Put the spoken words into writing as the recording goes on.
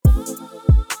I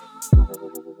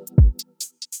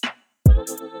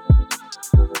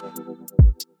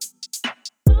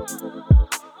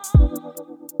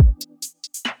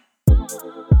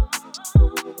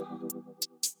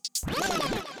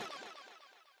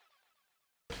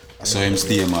saw him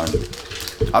steal, man.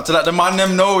 I had to let the man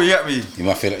them know, you get me? You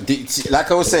might feel like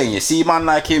I was saying, you see man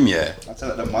like him, yeah? I had to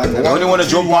let the man know. I only want to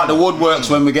jump out the woodworks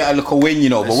when we get a little win, you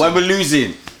know, but when we're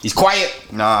losing, he's quiet.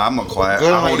 Nah, I'm not quiet.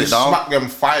 I hold it down. Smack them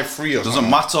 5-3 or Doesn't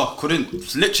matter.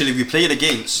 Literally, we played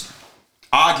against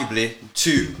arguably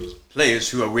 2 players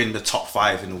who are in the top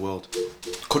 5 in the world.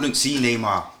 Couldn't see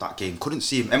Neymar that game. Couldn't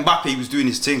see him. Mbappe was doing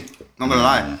his thing. Not gonna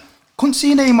lie. Couldn't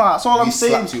see Neymar. That's all I'm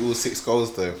saying. We slapped you all 6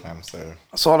 goals though, fam. So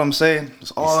that's all I'm saying.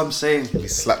 That's all I'm saying. We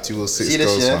slapped you all 6 see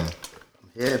goals, this, yeah? fam.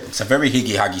 Yeah. It's a very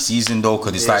higgy season though,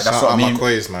 because it's like, that's what I mean.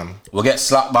 Quiz, man. We'll get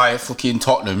slapped by fucking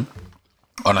Tottenham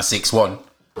on a 6-1.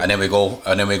 And then we go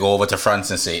over to France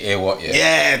and say, hey, what, yeah?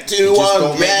 Yeah, 2-1. It just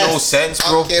don't make no sense,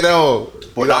 bro. Okay, no.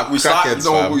 But like we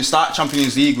start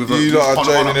Champions League with you lot are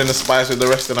joining in the spice with the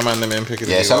rest of the man them in picking.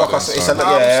 Yeah, so like I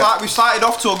said, we started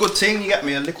off to a good team. You get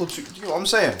me? A little, you know what I'm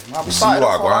saying? Like, we started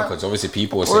off alright, because obviously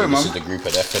people are saying this is the group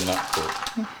of death and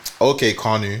that. But. Okay,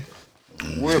 Kanu.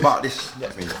 Worry about this.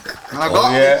 Get me? And I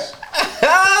got this.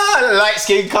 Light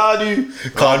skin Kanu.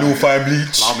 Kanu fine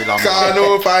bleach.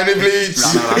 Kanu fine bleach.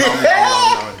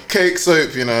 Cake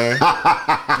soap, you know.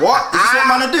 What? Is this what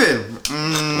man are doing?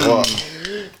 What?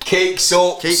 Cake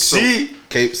soap. See?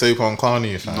 Cake soap on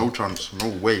Kanu, fam. No chance. No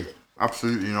way.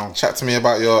 Absolutely no. Chat to me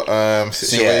about your situation.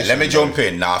 So yeah, let me jump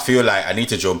in. Now I feel like I need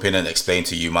to jump in and explain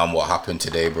to you, man, what happened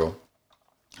today, bro.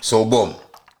 So boom.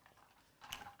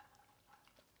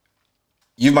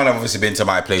 You man have obviously been to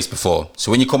my place before.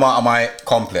 So when you come out of my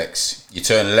complex, you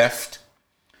turn left,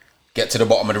 get to the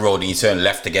bottom of the road, and you turn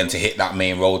left again to hit that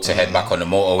main road to head back on the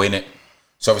motorway, innit?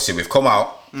 So obviously we've come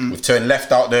out, we've turned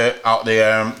left out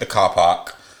the car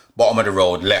park, bottom of the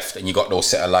road, left, and you got those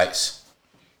set of lights.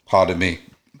 Pardon me.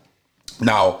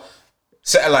 Now,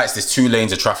 set of lights, there's 2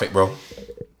 lanes of traffic, bro.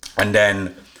 And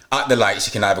then at the lights,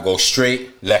 you can either go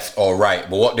straight, left, or right.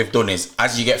 But what they've done is,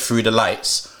 as you get through the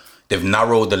lights, they've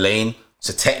narrowed the lane.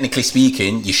 So technically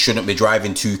speaking, you shouldn't be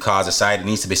driving 2 cars aside. It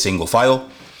needs to be single file.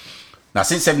 Now,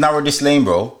 since they've narrowed this lane,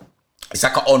 bro, it's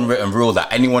like an unwritten rule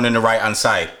that anyone on the right-hand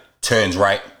side turns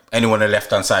right. Anyone on the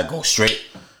left-hand side goes straight.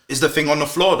 Is the thing on the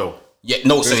floor, though? Yeah,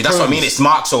 no, so that's what I mean. It's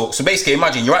marked. So basically,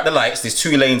 imagine you're at the lights. There's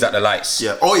 2 lanes at the lights.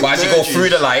 Yeah. Oh, but as you go through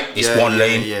the light, it's 1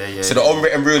 lane. Yeah. So the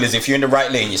unwritten rule is if you're in the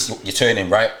right lane, you're turning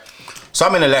right. So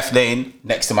I'm in the left lane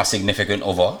next to my significant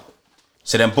other.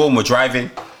 So then, boom, we're driving.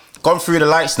 Gone through the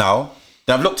lights now.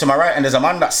 Then I've looked to my right and there's a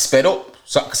man that's sped up.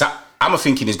 So, because I'm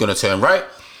thinking he's going to turn right.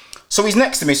 So he's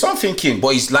next to me. So I'm thinking, but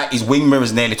he's like, his wing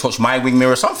mirror's nearly touched my wing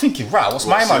mirror. So I'm thinking, right, what's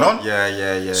my man on?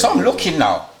 Yeah. So I'm looking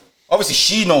now. Obviously,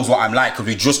 she knows what I'm like because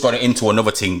we just got into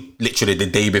another thing literally the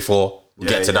day before we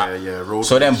get to that. Yeah.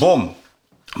 So then, boom,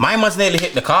 my man's nearly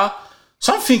hit the car.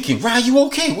 So I'm thinking, right, are you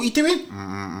okay? What are you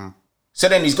doing? So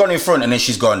then he's gone in front and then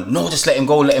she's gone, no, just let him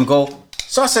go.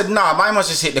 So I said, nah, my man's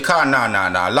just hit the car. Nah,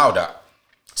 allow that.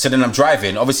 So then I'm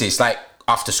driving. Obviously, it's like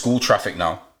after school traffic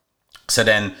now. So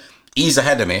then he's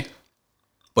ahead of me,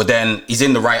 but then he's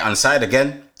in the right-hand side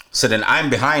again. So then I'm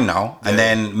behind now. And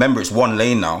then, remember, it's 1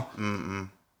 lane now.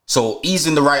 So he's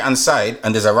in the right-hand side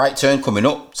and there's a right turn coming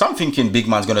up. So I'm thinking big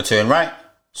man's going to turn right.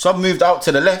 So I've moved out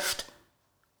to the left,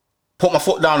 put my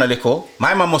foot down a little.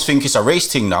 My man must think it's a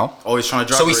race thing now. Oh, he's trying to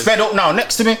drive. So he's sped up now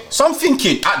next to me. So I'm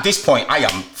thinking, at this point, I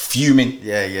am fuming.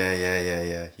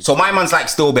 Yeah. So my man's like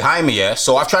still behind me, yeah?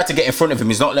 So I've tried to get in front of him.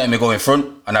 He's not letting me go in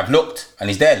front. And I've looked and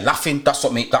he's there laughing. That's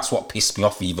what pissed me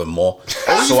off even more.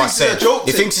 So I said,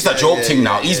 he thinks it's a joke thing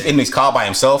now. He's in his car by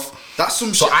himself. That's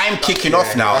some so shit. I'm kicking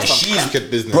off now. And she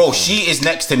is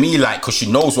next to me like, because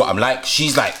she knows what I'm like.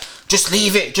 She's like, just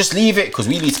leave it, because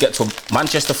we need to get to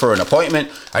Manchester for an appointment.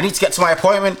 I need to get to my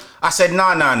appointment. I said,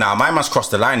 nah, my man's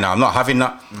crossed the line now. I'm not having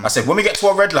that. I said, when we get to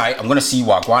a red light, I'm going to see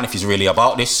Wagwan if he's really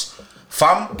about this.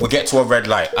 Fam, we get to a red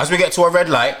light. As we get to a red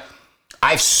light,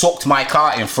 I've sucked my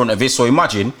car in front of his. So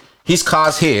imagine, his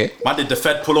car's here. Man, did the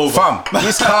Fed pull over? Fam,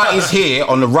 his car is here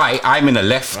on the right. I'm in the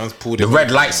left. The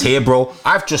red light's here, bro.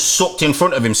 I've just sucked in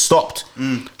front of him, stopped.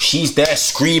 She's there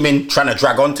screaming, trying to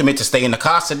drag onto me to stay in the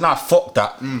car. I said, nah, fuck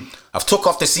that. I've took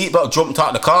off the seatbelt, jumped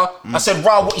out the car. I said,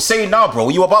 wow, what you saying now, bro?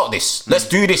 Are you about this? Let's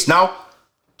do this now.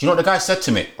 Do you know what the guy said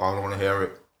to me? I don't want to hear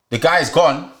it. The guy's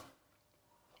gone.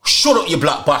 Shut up, you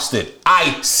black bastard.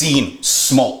 I seen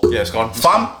smoke. Yeah, it's gone.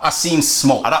 Fam, I seen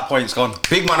smoke. At that point, it's gone.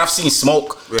 Big man, I've seen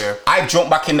smoke. Yeah. I jumped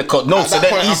back in the cut. No, At so that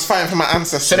then point, he's I'm fighting for my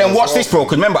ancestors. So then watch as this, bro,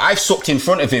 because remember, I've sucked in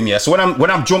front of him, yeah? So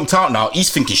when I'm jumped out now, he's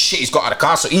thinking, shit, he's got out of the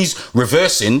car. So he's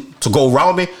reversing to go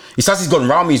round me. He says he's gone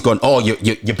round me, he's gone, oh,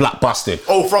 you black bastard.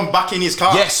 Oh, from back in his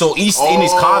car? Yeah, so he's in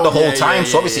his car the whole time.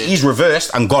 So obviously yeah. he's reversed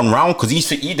and gone round because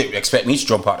he didn't expect me to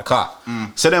jump out the car.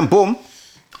 So then, boom,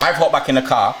 I've hopped back in the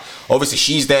car. Obviously,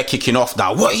 she's there kicking off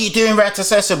now. What are you doing, right? I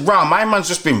said, Brown, my man's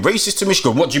just been racist to me. She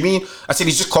goes, what do you mean? I said,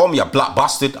 he's just called me a black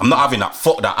bastard. I'm not having that.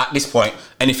 Fuck that. At this point,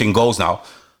 anything goes now.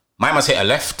 My man's hit a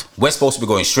left. We're supposed to be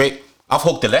going straight. I've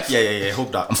hooked the left. Yeah,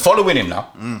 hook that. I'm following him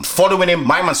now. I'm following him.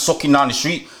 My man's sucking down the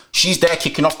street. She's there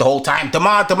kicking off the whole time.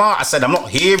 Damar. I said, I'm not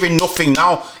hearing nothing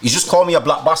now. He's just called me a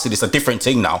black bastard. It's a different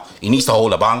thing now. He needs to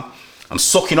hold a bang. I'm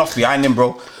sucking off behind him,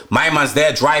 bro. My man's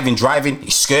there driving.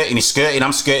 He's skirting.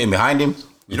 I'm skirting behind him.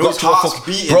 We've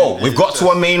got to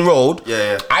a main road.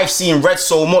 Yeah. I've seen red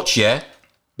so much, yeah.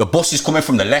 The bus is coming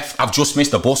from the left. I've just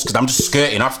missed the bus because I'm just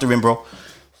skirting after him, bro.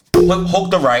 Hug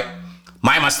the right.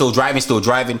 My man's still driving.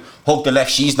 Hug the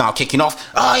left. She's now kicking off.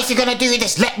 Oh, if you're going to do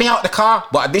this, let me out the car.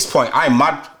 But at this point, I'm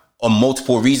mad on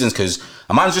multiple reasons because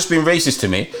a man's just been racist to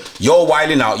me. You're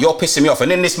wilding out. You're pissing me off. And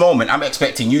in this moment, I'm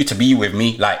expecting you to be with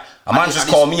me. Like, a man just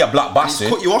called me a black bastard.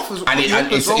 Cut you off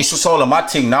it's just all a mad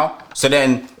thing now. So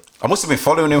then, I must have been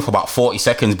following him for about 40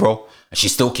 seconds, bro. And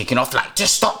she's still kicking off like,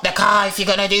 just stop the car if you're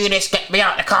going to do this. Get me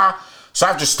out the car. So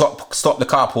I've just stopped the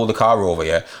car, pulled the car over,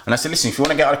 yeah. And I said, listen, if you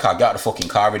want to get out of the car, get out of the fucking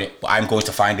car, innit? But I'm going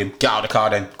to find him. Get out of the car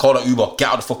then. Call an Uber. Get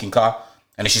out of the fucking car.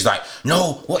 And then she's like,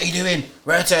 no, what are you doing?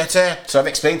 So I've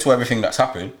explained to her everything that's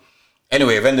happened.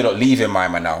 Anyway, I've ended up leaving my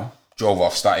man now. Drove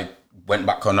off, went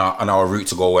back on our route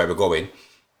to go where we're going.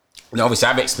 And obviously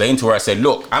I've explained to her, I said,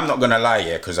 look, I'm not going to lie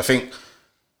here, because I think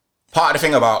part of the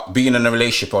thing about being in a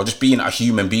relationship or just being a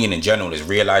human being in general is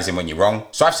realizing when you're wrong.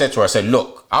 So I've said to her, I said,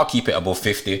 look, I'll keep it above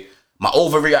 50. My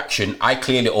overreaction, I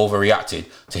clearly overreacted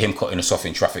to him cutting us off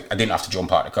in traffic. I didn't have to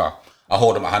jump out the car. I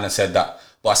hold up my hand and said that.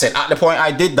 But I said, at the point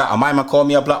I did that, and my man called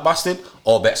me a black bastard,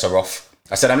 all bets are off.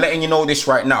 I said, I'm letting you know this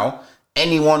right now.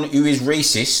 Anyone who is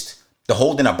racist, they're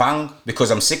holding a bang, because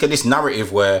I'm sick of this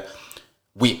narrative where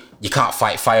you can't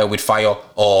fight fire with fire,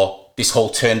 or this whole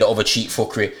turn the other cheek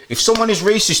fuckery. If someone is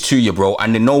racist to you, bro,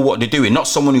 and they know what they're doing, not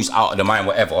someone who's out of their mind,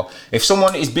 whatever. If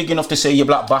someone is big enough to say you're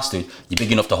black bastard, you're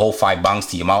big enough to hold 5 bangs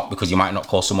to your mouth, because you might not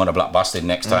call someone a black bastard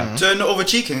next time. Turn the other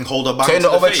cheek and hold a bang. Turn to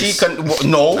the other face. cheek and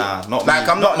no. Nah, not like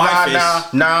me. I'm not my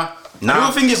face. Nah. And the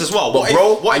other thing is as well, what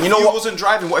if you wasn't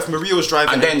driving? What if Maria was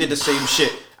driving and then did the same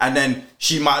shit, and then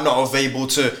she might not have able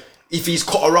to, if he's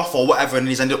cut her off or whatever, and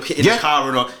he's ended up hitting the car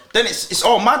and all, then it's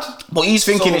all mad. But he's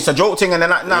thinking it's a joke thing, and then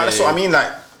that's what I mean.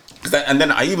 Like, and then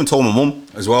I even told my mum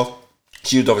as well.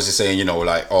 She was obviously saying,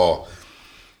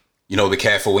 be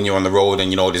careful when you're on the road,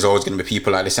 and there's always going to be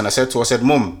people like this. And I said to her,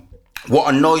 Mum,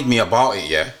 what annoyed me about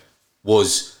it,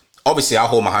 was obviously I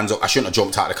hold my hands up. I shouldn't have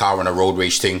jumped out of the car on a road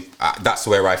rage thing. That's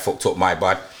where I fucked up, my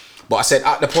bad. But I said,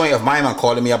 at the point of my man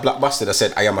calling me a black bastard, I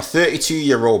said, I am a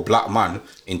 32-year-old black man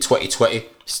in 2020.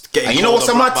 And you know what's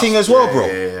a mad thing as well, bro?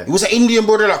 Yeah. It was an Indian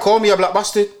brother that called me a black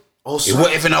bastard. It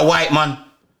wasn't even a white man.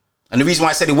 And the reason why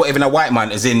I said it wasn't even a white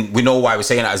man is we know why we're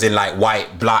saying that, as in like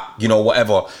white, black,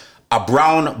 whatever. A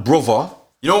brown brother.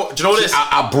 Do you know this?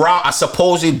 A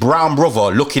supposed brown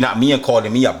brother looking at me and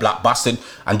calling me a black bastard.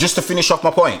 And just to finish off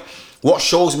my point, what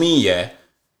shows me,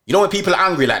 when people are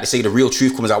angry, like they say the real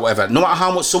truth comes out, whatever, no matter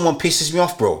how much someone pisses me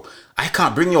off, bro, I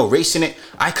can't bring your race in it.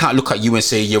 I can't look at you and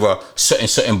say you're a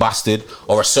certain bastard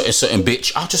or a certain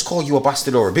bitch. I'll just call you a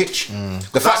bastard or a bitch.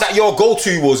 The fact that your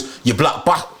go-to was you black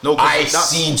bastard. No, I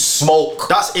seen smoke.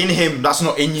 That's in him. That's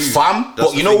not in you, fam.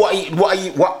 But you know what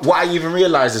I even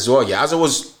realized as well, as I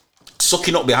was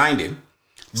sucking up behind him.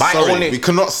 We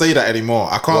cannot say that anymore.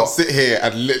 I can't sit here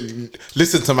and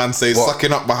listen to man say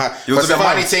sucking up behind. It was a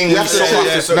funny thing. You have to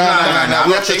change. No.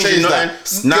 We have to change that.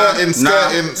 Skirting,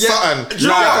 something.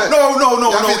 No.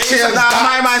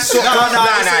 My man sucked.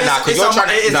 Because you're trying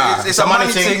to. It's a money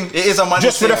thing. It is a money thing.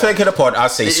 Just for the sake of the pod, I'll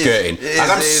say skirting. As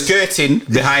I'm skirting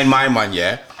behind my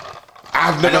man,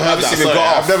 I've never heard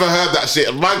that. I've never heard that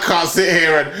shit. Man can't sit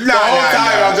here and the whole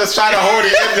time I'm just trying to hold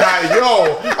it in. Like,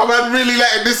 I'm really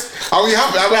letting this. Are we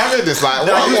having this? Like,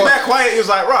 he was back quiet. He was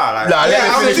like, right. Let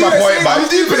me finish my point, man. I'm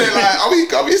deep in it.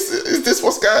 Like, is this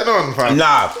what's going on, fam?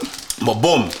 Nah, but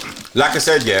boom. Like I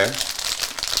said,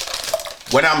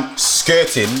 when I'm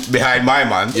skirting behind my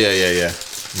man,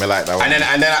 Me like that one.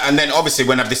 And then obviously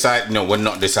when I've decided, we're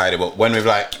not decided, but when we've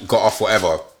got off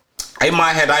whatever, in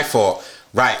my head I thought,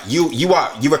 right,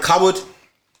 you're a coward.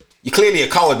 you're clearly a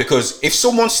coward, because if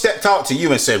someone stepped out to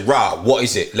you and said, "Rah, what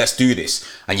is it? Let's do this,"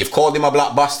 and you've called him a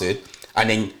black bastard, and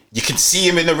then you can see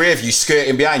him in the rear view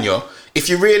skirting behind you, if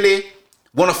you really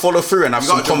want to follow through and have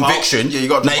some conviction, you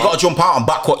got to jump out and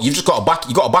back what you've just got to back.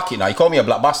 You got to back it now. You call me a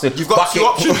black bastard. You've got two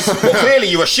options. But clearly,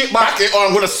 you're a shit back. Back it, or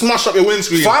I'm gonna smash up your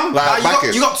windscreen. Fam,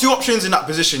 you got two options in that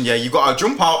position. Yeah, you got to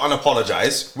jump out and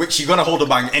apologise, which you're gonna hold a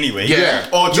bang anyway. Yeah.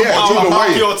 Or jump out and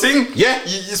back your thing. Yeah.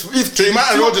 So you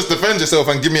might as well just defend yourself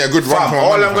and give me a good run.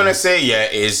 All I'm gonna say,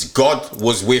 is God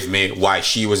was with me while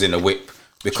she was in the whip.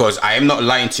 Because I am not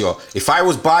lying to you. If I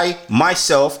was by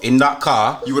myself in that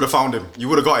car, you would have found him. You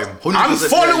would have got him. 100%. I'm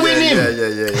following him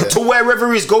to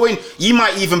wherever he's going. He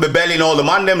might even be belling all the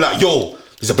man them like, yo,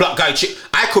 there's a black guy.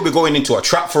 I could be going into a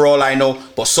trap for all I know,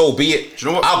 but so be it. Do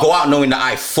you know what? I'll go out knowing that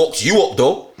I fucked you up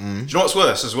though. Do you know what's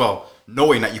worse as well?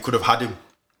 Knowing that you could have had him.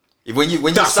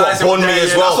 That's what burned me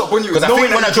as well. Because I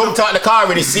think when I jumped out of the car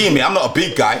and he seen me, I'm not a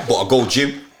big guy, but I go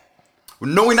gym.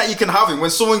 Knowing that you can have him,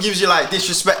 when someone gives you like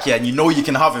disrespect, and you know you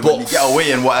can have him, but and you get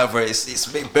away and whatever, it's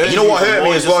a bit burning. You know what hurt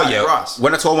me as well, grass.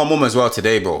 When I told my mum as well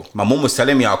today, bro, my mum was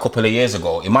telling me a couple of years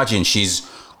ago, imagine she's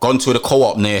gone to the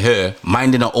co-op near her,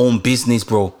 minding her own business,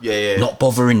 bro. Not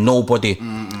bothering nobody.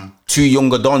 Two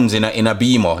younger dons in a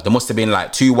Beamer. There must have been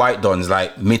like two white dons,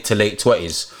 like mid to late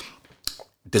 20s.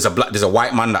 There's a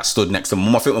white man that stood next to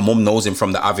mum. I think my mum knows him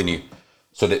from the avenue.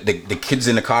 So the kids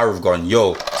in the car have gone,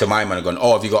 yo, to my man, have gone,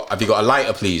 oh, have you got a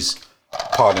lighter, please?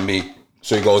 Pardon me.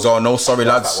 So he goes, oh, no, sorry,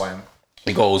 lads.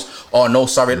 He goes, oh, no,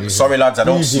 sorry, lads, I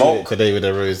don't smoke. Today with a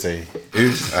rosé.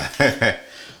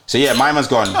 So yeah, my man's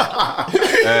gone,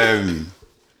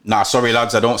 nah, sorry,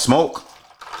 lads, I don't smoke.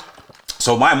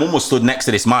 So my mum was stood next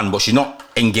to this man, but she's not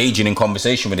engaging in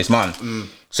conversation with this man.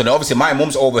 So then obviously my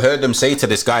mum's overheard them say to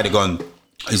this guy, they're going,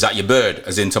 is that your bird?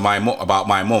 As into about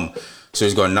my mum. So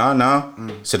he's going, nah.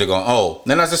 So they're going, oh.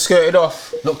 Then as I skirted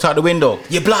off, looked out the window,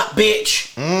 you black bitch.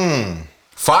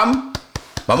 Fam,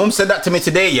 my mum said that to me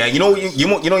today, yeah. You know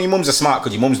your mums are smart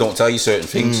because your mums don't tell you certain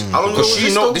things. Because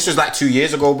she know this was like 2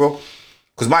 years ago, bro.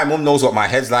 Because my mum knows what my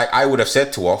head's like. I would have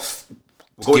said to her,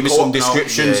 give me some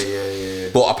descriptions.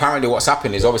 But apparently what's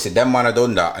happened is obviously them man had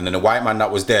done that, and then the white man that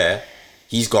was there,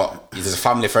 there's a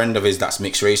family friend of his that's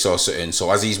mixed race or something.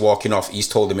 So as he's walking off, he's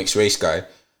told the mixed race guy,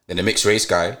 then the mixed race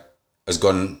guy has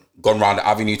gone round the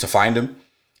avenue to find him.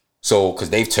 So because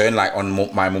they've turned like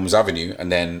on my mum's avenue,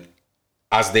 and then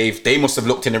as they must have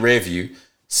looked in the rear view,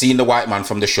 seen the white man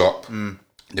from the shop,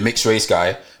 the mixed race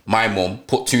guy, my mum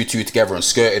put two together and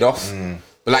skirted off.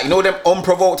 But like, you know them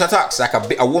unprovoked attacks, like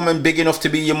a woman big enough to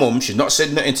be your mum, she's not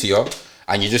said nothing to you,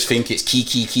 and you just think it's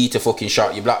key to fucking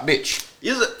shout you black bitch.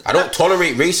 I don't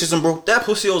tolerate racism, bro. They're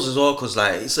pussies as well, because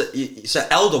like it's an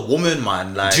elder woman,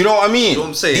 man. Like, do you know what I mean? You know what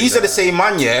I'm saying? These are the same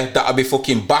man, that'll be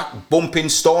fucking back bumping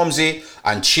Stormzy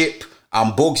and Chip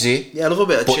and Bugsy. Yeah, a little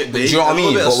bit of Chip, do you know what I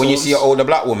mean? But when you see an older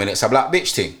black woman, it's a black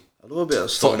bitch thing. A little bit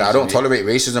of Fuck that, I don't tolerate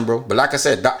racism, bro. But like I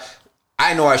said, that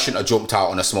I know I shouldn't have jumped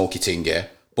out on a smoky thing,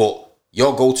 but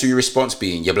your go-to response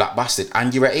being you're black bastard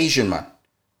and you're an Asian man.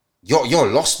 You're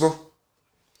lost, bro.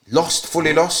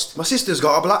 Fully lost. My sister's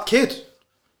got a black kid.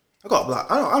 I got a black.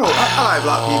 I like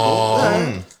black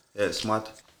people. Yeah, it's mad.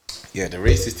 Yeah, the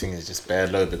racist thing is just bare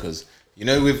low, because you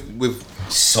know with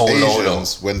so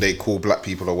Asians, when they call black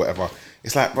people or whatever,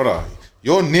 it's like, brother,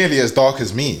 you're nearly as dark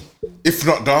as me, if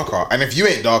not darker. And if you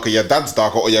ain't darker, your dad's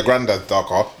darker or your granddad's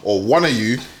darker or one of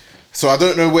you. So I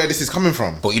don't know where this is coming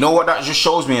from. But you know what that just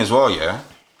shows me as well,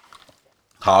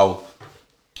 how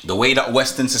the way that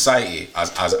Western society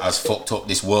has fucked up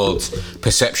this world's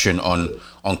perception on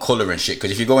colour and shit.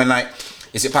 Because if you're going like,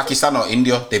 is it Pakistan or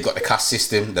India? They've got the caste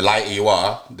system. The lighter you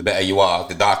are, the better you are.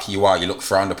 The darker you are, you look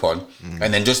frowned upon.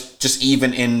 And then just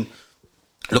even in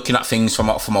looking at things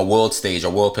from a world stage, a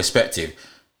world perspective,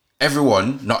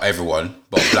 everyone, not everyone,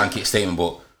 but a blanket statement,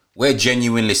 but we're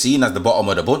genuinely seen as the bottom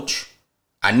of the bunch.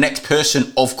 And next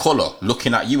person of colour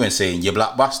looking at you and saying, you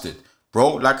black bastard.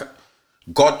 Bro, like,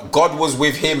 God was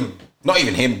with him. Not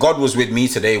even him. God was with me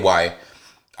today. Why?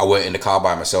 I weren't in the car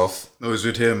by myself. No, it was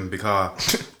with him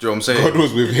because, do you know what I'm saying? God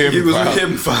was with him. He was with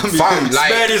him, fam. Like,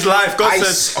 spared his life. God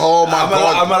said, oh my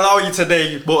God. I'm allowing you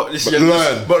today, but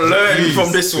learn please,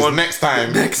 from this one. Next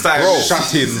time, bro.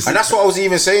 Shut in. And that's what I was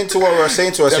even saying to her. I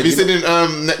said, have you seen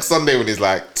him next Sunday when he's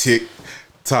like, tick,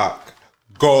 tack,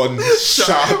 gone,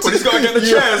 shut. When he's got to get the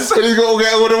chairs. When he's got to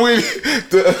get all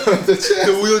the chairs.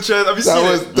 The wheelchairs. Have you seen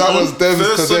it? That was them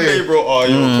First today. Sunday, bro.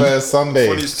 Oh, First Sunday.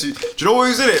 Do you know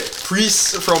who's in it?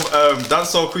 Priest from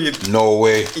Dancehall Queen. No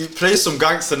way. He plays some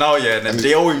gangster now, and then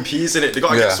they owe him peas in it. They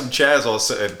got to get some chairs or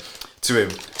something to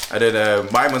him. And then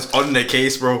my man's on their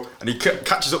case, bro. And he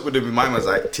catches up with him, and my man's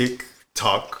like, tick,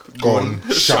 TikTok Gone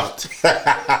shut.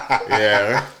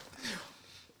 Yeah.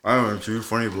 I don't know, too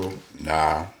funny, bro.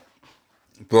 Nah.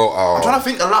 Bro, I'm trying to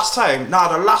think the last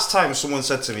time someone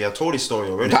said to me, I told this story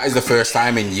already. that is the first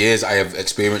time in years I have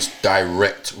experienced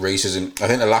direct racism. I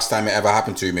think the last time it ever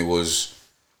happened to me was...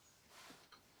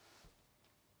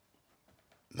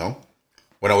 No.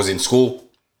 When I was in school.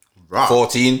 Right.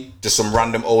 14. Just some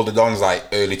random older dons, like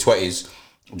early 20s.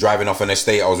 Driving off an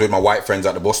estate. I was with my white friends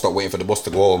at the bus stop waiting for the bus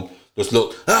to go home. Just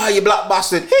looked, you black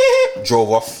bastard. Drove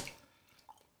off.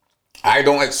 I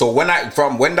don't... So when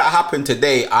that happened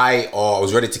today, I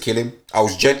was ready to kill him.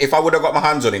 If I would have got my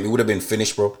hands on him, it would have been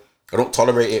finished, bro. I don't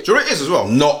tolerate it. Do you know what it is as well?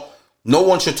 No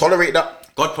one should tolerate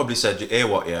that. God probably said, you hear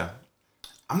what, yeah?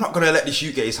 I'm not going to let this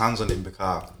youth get his hands on him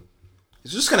because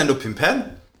he's just going to end up in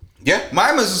pen. Yeah.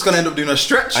 My man's just going to end up doing a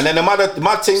stretch. And then the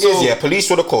mad thing is, yeah,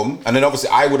 police would have come, and then obviously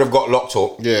I would have got locked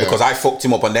up because I fucked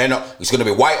him up, and it's going to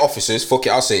be white officers, fuck it,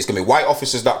 I'll say, it's going to be white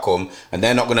officers that come, and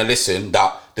they're not going to listen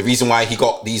that the reason why he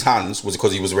got these hands was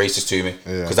because he was racist to me.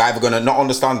 Because they're either going to not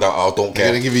understand that or don't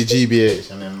care. They're going to give you GBH,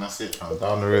 and then that's it,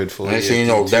 down the road for and so, you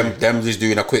know, them is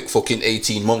doing a quick fucking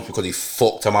 18 months because he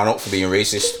fucked a man up for being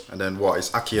racist. And then what?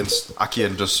 It's Aki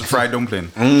and just fried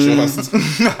dumpling.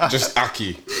 Just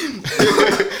Aki.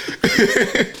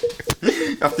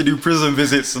 You have to do prison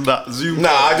visits and that Zoom. Nah,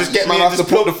 I just get Man, I have to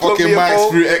put the fucking mics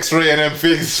through X-ray and them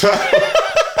things.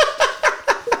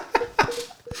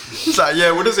 It's like,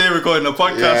 yeah, we're just here recording a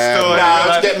podcast. Yeah, still.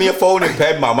 Just get me a phone and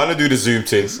pen, man. Man, I do the Zoom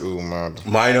thing. Oh, man.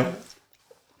 Minor.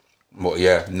 But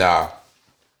yeah, nah.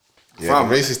 Yeah,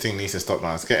 the racist thing needs to stop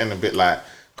now. It's getting a bit like...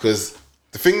 Because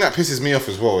the thing that pisses me off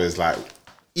as well is like,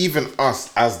 even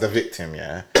us as the victim,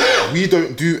 yeah, we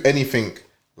don't do anything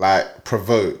like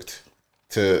provoked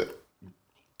to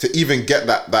even get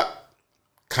that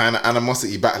kind of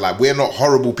animosity back. Like, we're not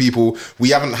horrible people. We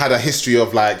haven't had a history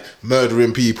of like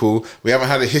murdering people. We haven't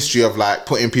had a history of like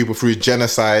putting people through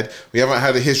genocide. We haven't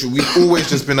had a history. We've always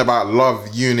just been about love,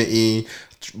 unity,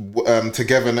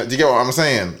 togetherness. Do you get what I'm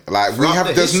saying? Like,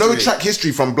 there's no track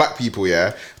history from black people,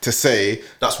 yeah, to say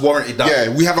that's warranted that.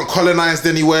 Yeah, we haven't colonized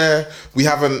anywhere. We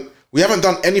haven't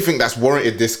done anything that's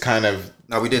warranted this kind of...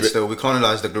 No, we did still. We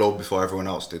colonized the globe before everyone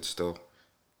else did still.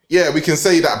 Yeah, we can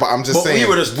say that, but I'm just saying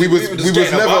we was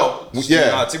never.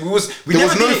 Yeah, there was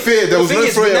no fear. There was no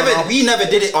fear. We never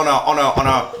did it on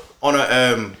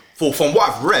a. From what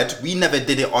I've read, we never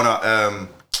did it on a.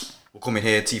 We're coming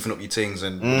here, teething up your things,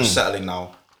 and we're just settling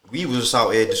now. We was just out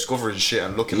here discovering shit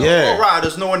and looking. Yeah. All right,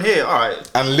 there's no one here. All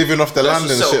right, and living off the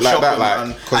land and shit like that.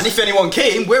 And if anyone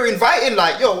came, we're inviting.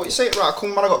 Like, yo, what you say? Right,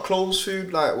 come, man. I got clothes,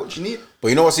 food. Like, what you need? But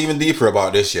you know what's even deeper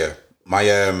about this? Yeah, my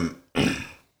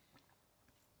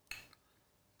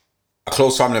a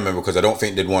close family member, because I don't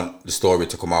think they'd want the story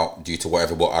to come out due to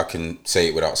whatever, but I can say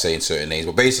it without saying certain names.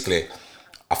 But basically,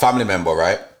 a family member,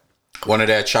 right? One of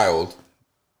their that's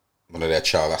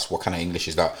what kind of English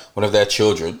is that? One of their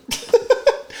children.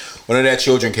 One of their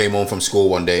children came home from school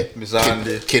one day.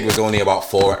 Kid was only about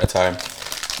 4 at the time.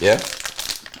 Yeah?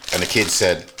 And the kid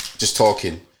said, just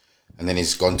talking. And then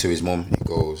he's gone to his mum. He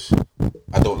goes,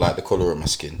 I don't like the colour of my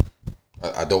skin.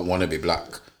 I don't want to be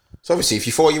black. So obviously, if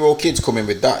your 4-year-old kid's coming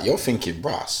with that, you're thinking,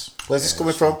 brass, where's this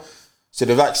coming from? So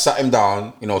they've like sat him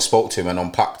down, you know, spoke to him and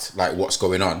unpacked like what's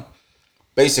going on.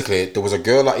 Basically, there was a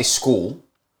girl at his school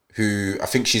who, I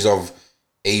think she's of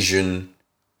Asian,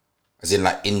 as in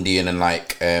like Indian and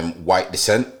like white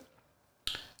descent.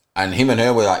 And him and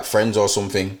her were like friends or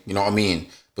something, you know what I mean?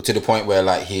 But to the point where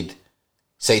like he'd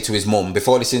say to his mum,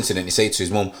 before this incident, he'd say to his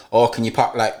mum, oh, can you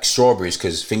pack like strawberries?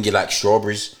 Because Fingy likes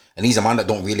strawberries. And he's a man that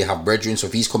don't really have brethren, so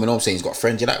if he's coming home saying he's got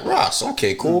friends, you're like, Ross,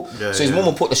 okay, cool. So his mum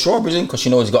will put the strawberries in because she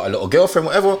knows he's got a little girlfriend,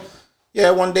 whatever.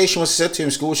 Yeah, one day she must have said to him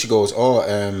in school, she goes,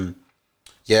 oh,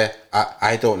 yeah,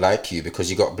 I don't like you because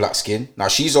you got black skin. Now,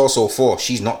 she's also 4.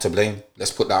 She's not to blame.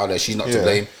 Let's put that out there. She's not to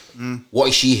blame. What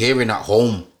is she hearing at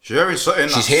home? She's hearing something.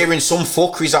 She's hearing some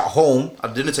fuckeries at home.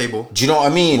 At the dinner table. Do you know what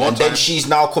I mean? And then she's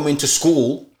now coming to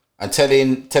school and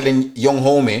telling young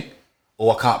homie, oh,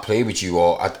 I can't play with you,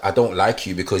 or I don't like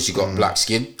you because you got black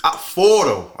skin. At 4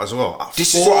 though, as well.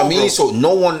 This is what I mean. Bro. So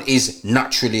no one is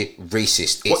naturally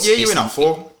racist. What year are you in at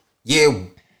 4? Yeah,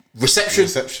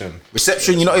 reception.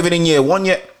 You're not even in year 1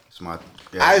 yet. It's mad.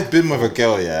 Yeah. I've been with a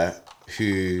girl, yeah,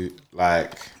 who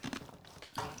like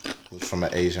was from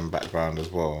an Asian background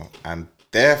as well, and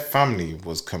their family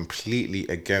was completely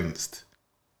against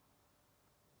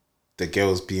the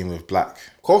girls being with black.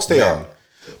 Of course they are.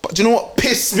 But do you know what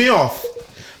pissed me off?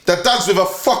 The dad's with a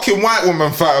fucking white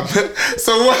woman, fam.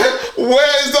 So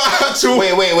where is the actual... Wait.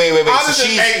 How does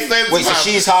it make sense, so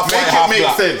she's half white, half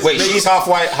black. Wait, she's half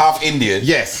white, half Indian.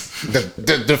 Yes.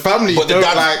 The family but don't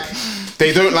like...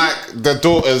 they don't like the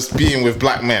daughters being with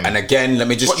black men. And again, let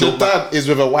me just But the jump back. dad is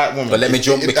with a white woman. But let me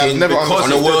jump back in. never Because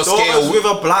understood. on a world the daughter's scale- with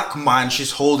a black man,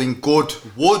 she's holding good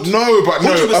wood. No, but no.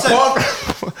 100%.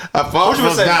 Apart from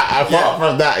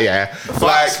 100%. that, yeah.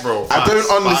 Facts, bro. I don't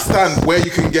Facts. understand where you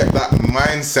can get that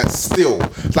mindset still.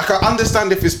 Like, I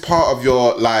understand if it's part of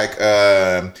your like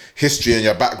history and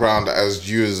your background as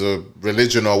you as a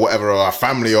religion or whatever, or a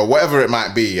family or whatever it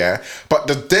might be, yeah. But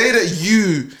the day that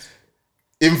you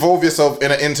involve yourself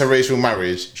in an interracial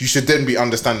marriage, you should then be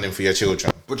understanding for your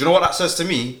children. But you know what that says to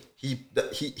me?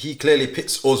 He clearly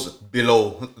pits us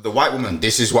below the white woman.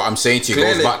 This is what I'm saying to you.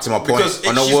 Clearly, Goes back to my point. because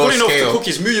On a she's world good enough scale, to cook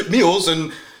his meals and,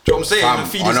 do you know what I'm saying? Fam, And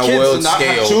feed on his a kids world and that.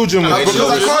 scale- Children, And because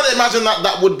I children. can't imagine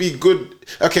that would be good.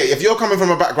 Okay, if you're coming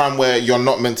from a background where you're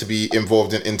not meant to be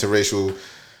involved in interracial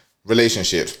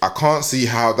relationships, I can't see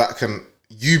how that can,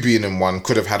 you being in one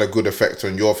could have had a good effect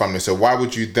on your family. So why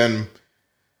would you then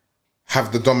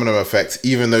have the domino effect,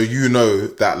 even though you know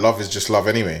that love is just love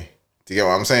anyway? Do you get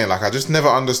what I'm saying? Like, I just never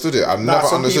understood it. I've never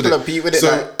some understood people it. are beat with it, So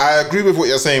like- I agree with what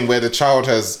you're saying, where the child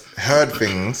has heard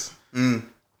things,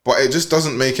 but it just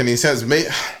doesn't make any sense.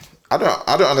 I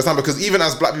don't understand, because even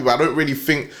as black people, I don't really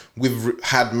think we've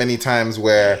had many times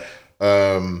where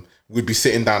we'd be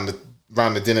sitting down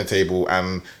around the dinner table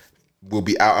and we'll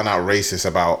be out and out racist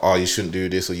about, oh, you shouldn't do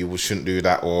this or you shouldn't do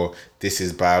that, or this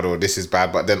is bad or this is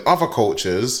bad. But then other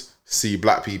cultures see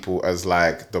black people as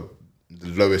like the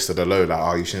lowest of the low, like,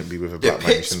 oh, you shouldn't be with a black man.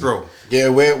 You Pits, shouldn't- bro. yeah,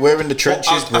 we're in the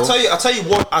trenches, bro.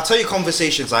 I'll tell you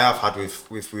conversations I have had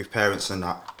with parents and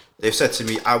that. They've said to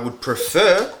me, I would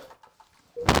prefer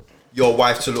your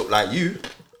wife to look like you.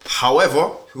 However,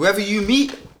 whoever you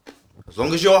meet, as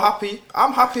long as you're happy,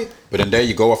 I'm happy. But then there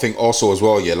you go. I think also as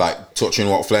well, yeah, like touching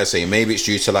what Flair's saying, maybe it's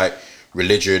due to like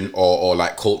religion or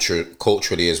like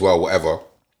culturally as well, whatever.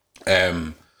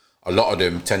 A lot of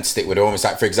them tend to stick with home. It's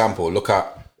like, for example, look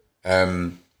at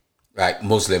like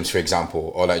Muslims, for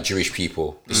example, or like Jewish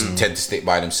people. They tend to stick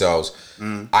by themselves.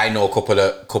 I know a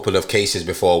couple of cases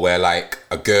before where like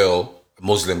a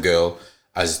Muslim girl,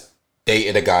 has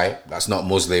dated a guy that's not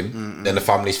Muslim. Then the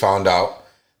family's found out.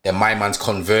 Then my man's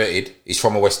converted. He's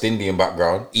from a West Indian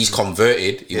background. He's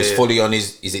converted. He was fully on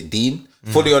his, is it Dean?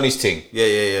 Fully on his thing.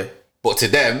 Yeah. But to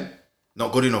them,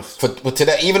 Not good enough. but to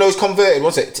them, even though he's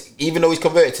converted, even though he's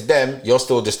converted to them, you're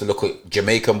still just a look at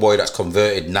Jamaican boy that's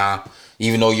converted. Nah.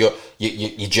 Even though you're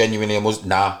genuinely a Muslim,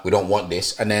 nah, we don't want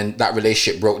this. And then that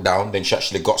relationship broke down. Then she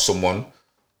actually got someone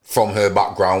from her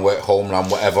background, homeland,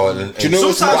 whatever. And, Do you know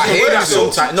what's Sometimes I it hear works, that though.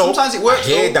 sometimes. No, Sometimes it works, I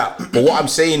hear though. that. But what I'm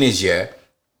saying is, yeah,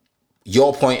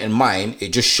 your point and mine, it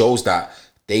just shows that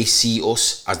they see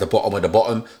us as the bottom of the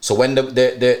bottom. So when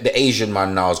the Asian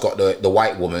man now has got the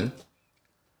white woman,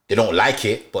 they don't like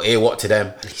it, but hey, what to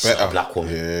them? It's a black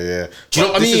woman. Yeah. Do you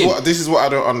know what I this mean? This is what I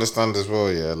don't understand as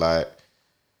well, yeah. Like,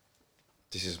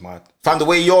 This is mad. Fam, the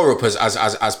way Europe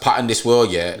has patterned this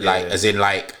world, as in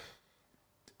like,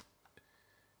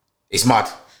 it's mad.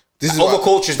 This is Other what-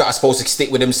 cultures that are supposed to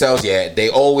stick with themselves, yeah, they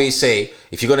always say,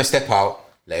 if you're gonna step out,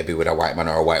 let it be with a white man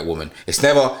or a white woman. It's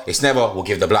never we'll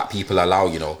give the black people allow,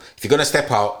 you know. If you're gonna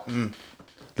step out,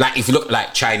 like if you look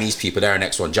like Chinese people, they're the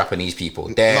next one, Japanese people.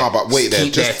 They're No, but wait there,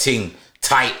 keep their just- thing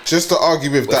tight. just to argue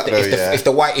with that though, yeah.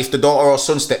 If the daughter or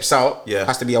son steps out, Yeah. it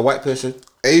has to be a white person.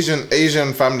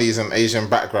 Asian families and Asian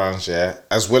backgrounds, yeah,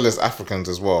 as well as Africans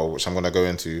as well, which I'm gonna go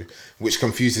into, which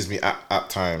confuses me at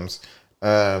times.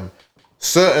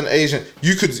 Certain Asian,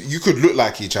 you could look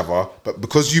like each other, but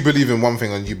because you believe in one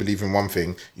thing and you believe in one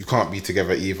thing, you can't be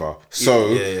together either.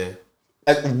 So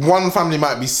one family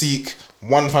might be Sikh,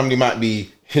 one family might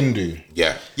be Hindu.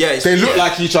 Yeah. They look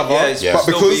like each other, Yeah, but still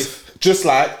because beef. just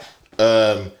like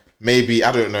maybe,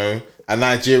 I don't know, a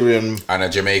Nigerian And a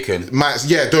Jamaican. might,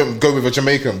 don't go with a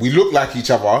Jamaican. We look like each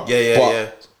other. Yeah.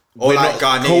 Or We're like not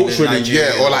Ghanaian and culturally,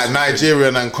 Nigerian or or like something.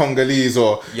 Nigerian and Congolese,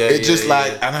 or Yeah.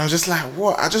 and I'm just like,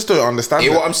 what? I just don't understand.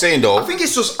 Hear it. what I'm saying though? I think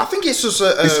it's just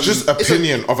It's just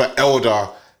opinion of an elder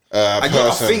I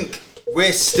person. think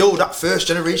we're still that first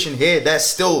generation here. They're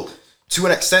still, to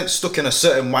an extent, stuck in a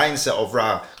certain mindset of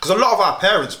because a lot of our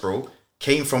parents, bro,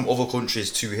 came from other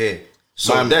countries to here.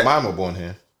 So mine were born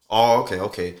here. Oh,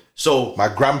 okay. So My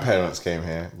grandparents came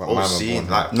here, but mine were born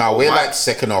here. Now we're like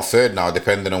second or third now,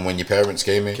 depending on when your parents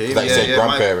came in. Like you said,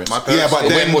 grandparents. my parents- Yeah, but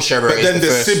When then, Mushera but is then the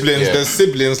there's first, siblings. yeah. There's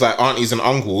siblings like aunties and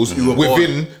uncles were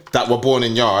within that were born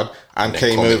in yard and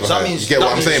came come in. over. So that here. means You get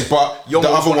what I'm saying? But your the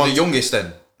mum was other one of ones, the youngest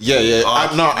then. yeah.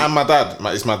 Oh, And my dad.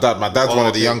 It's my dad. My dad's one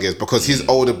of the okay. youngest because his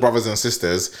older brothers and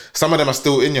sisters. Some of them are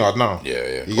still in yard now.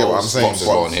 Yeah. You get what I'm saying? Pops was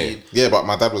born here. Yeah, but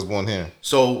my dad was born here.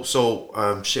 So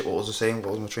shit. What was I saying?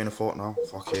 What was my train of thought now?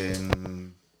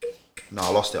 Fucking. No, I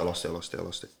lost it.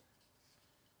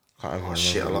 Can't even Oh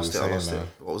shit, I remember lost it. what I we were lost saying it.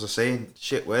 What was I saying?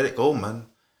 Shit, where'd it go, man?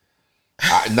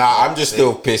 Nah, I'm just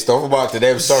still pissed off about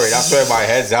today. I'm sorry, that's where my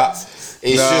head's at.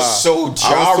 It's just so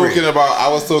jarring. I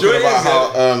was talking Do you know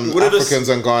about how what it is? Africans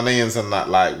and Ghanaians and that,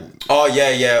 like, Oh yeah.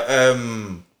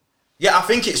 Yeah, I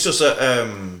think it's just a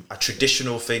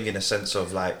traditional thing in a sense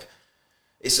of like,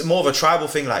 it's more of a tribal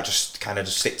thing. Like, just kind of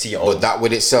just stick to your own. But that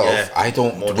with itself, Yeah. I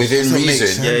don't. More Within doesn't make reason,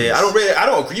 sense. Yeah. I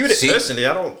don't agree with it See, personally.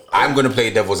 I'm gonna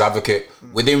play devil's advocate.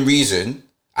 Within reason,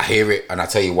 I hear it, and I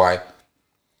tell you why.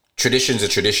 Traditions are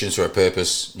traditions for a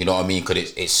purpose. You know what I mean?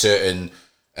 Because it's certain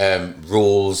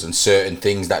rules and certain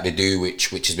things that they do, which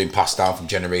has been passed down from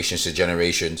generations to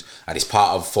generations, and it's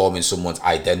part of forming someone's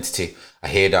identity. I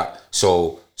hear that.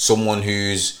 So someone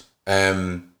who's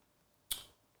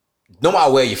no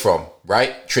matter where you're from,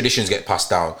 right? Traditions get passed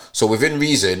down. So within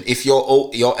reason, if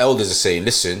your elders are saying,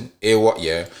 listen, hear what,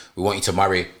 yeah, we want you to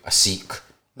marry a Sikh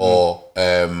or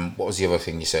what was the other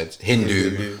thing you said?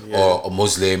 Hindu or a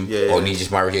Muslim, or you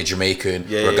just marry a Jamaican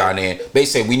or a Ghanaian.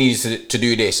 Basically, we need to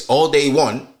do this. All they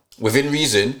want, within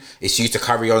reason, is you to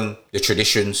carry on the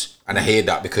traditions. And I hear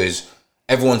that because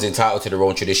everyone's entitled to their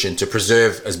own tradition to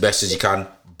preserve as best as you can.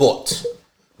 But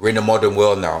we're in a modern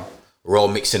world now. We're all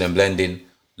mixing and blending.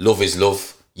 Love is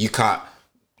love. You can't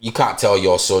tell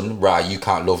your son, right, you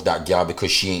can't love that girl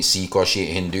because she ain't Sikh or she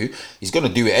ain't Hindu. He's gonna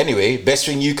do it anyway. Best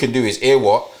thing you can do is, hear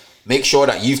what? Make sure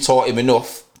that you've taught him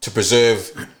enough to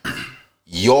preserve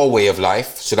your way of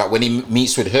life, so that when he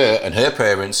meets with her and her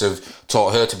parents have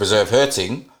taught her to preserve her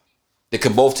thing, they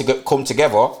can both come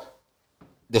together.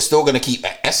 They're still gonna keep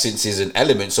essences and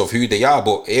elements of who they are,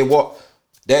 but hear what?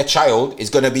 Their child is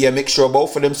going to be a mixture of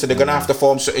both of them, so they're going to have to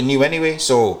form something new anyway.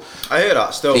 So I hear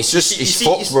that still. It's just you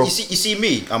see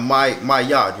me and my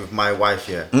yard with my wife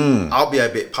here. I'll be a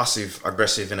bit passive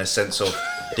aggressive in a sense of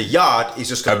the yard is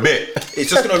just going to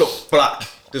it's just going to look black.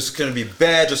 There's going to be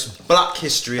bare, just black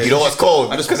history. You know what's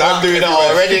cold? Because I'm doing that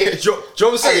already. Do you know what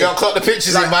I'm saying? You don't clock the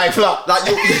pictures in my plot. Like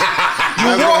you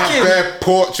walking bare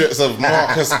portraits of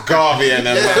Marcus Garvey and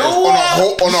them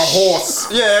on a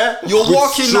horse. Yeah, you're With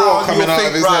walking straw now. coming You out of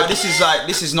think, his right? head.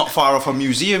 This is not far off a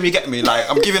museum. You get me? Like,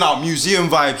 I'm giving out museum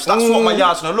vibes. That's what my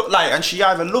yard's gonna look like. And she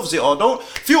either loves it or don't.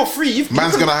 Feel free.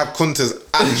 Man's gonna have Kunta's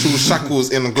actual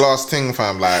shackles in a glass thing,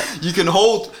 fam. Like, you can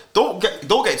hold. Don't get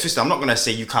twisted. I'm not gonna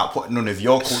say you can't put none of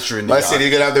your culture in there. I said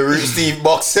you're gonna have the Root Steve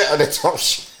box set on the top.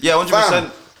 Yeah, 100%.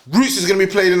 Roots is gonna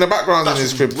be played in the background in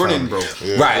his crib, running, bro.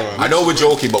 Yeah, Right, bro. I know we're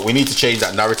joking, but we need to change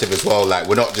that narrative as well. Like,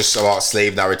 we're not just about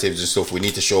slave narratives and stuff. We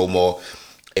need to show more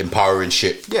empowering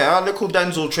shit. Yeah, our little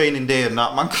Denzel training day and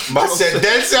that, man. Man said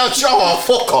Denzel,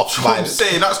 fuck off, man. I'm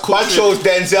saying that's Man shows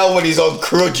Denzel when he's on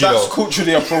crud, you That's know.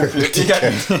 culturally appropriate. You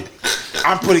get me?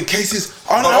 I'm putting cases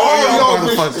on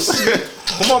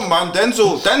Come on, man.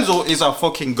 Denzel is a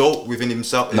fucking goat within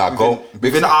himself. Nah, goat.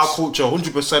 Big within facts. our culture,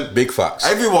 100%. Big facts.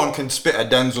 Everyone can spit a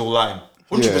Denzel line.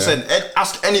 100%.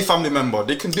 Ask any family member.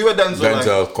 They can do a Denzel line.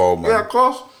 Denzel cold, man. Yeah, of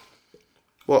course.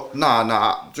 Well,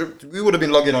 nah. We would have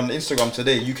been logging on Instagram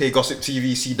today. UK Gossip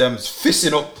TV, see them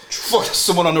fisting up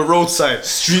someone on the roadside.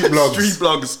 Street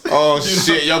blogs. Oh Do you know?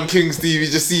 shit, Young King Steve, you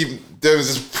just see them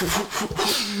just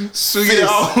Swing it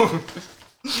out.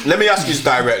 Let me ask you this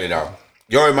directly now.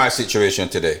 You're in my situation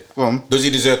today. Go on. Does he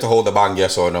deserve to hold the bang,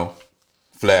 yes or no?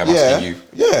 Flair, I'm asking you.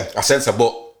 Yeah. I sense a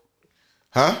but.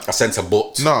 Huh? I sense a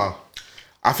but. No.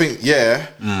 I think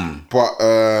but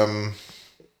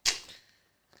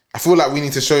I feel like we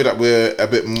need to show that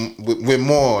we're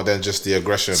more than just the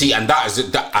aggression. See, and that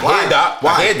is that. I Why? hear that.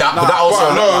 Why? I hear that. Nah, but that also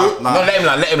nah. no.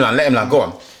 Let him land. Go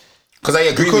on. Because I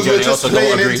agree because with you. we're And I just also don't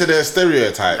playing agree. into their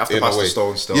stereotype have to in a pass the way.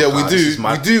 stone still. Yeah, Nah, this is we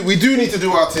mad. do. We do need to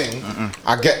do our thing.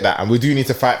 I get that, and we do need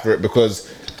to fight for it because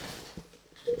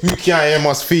who KIA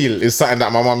must feel is something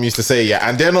that my mum used to say. Yeah,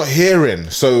 and they're not hearing,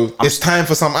 so it's time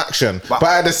for some action. But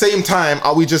at the same time,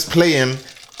 are we just playing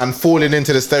and falling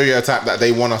into the stereotype that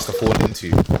they want us to fall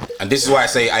into? And this is why I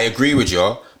say I agree with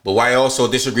you, but why I also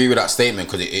disagree with that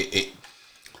statement, because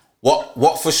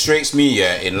what frustrates me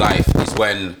in life is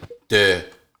when the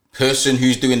person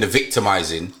who's doing the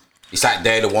victimizing, it's like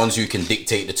they're the ones who can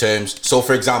dictate the terms. So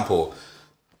for example,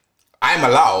 I'm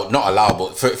not allowed,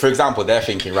 but for example, they're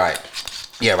thinking, right,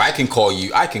 yeah, I can call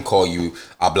you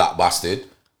a black bastard,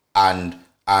 and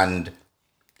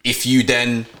if you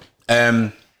then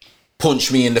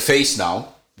punch me in the face now,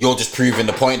 you're just proving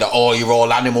the point that, oh, you're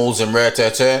all animals and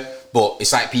but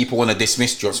it's like people want to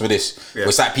dismiss jokes with this. Yeah.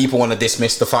 It's like people want to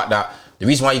dismiss the fact that the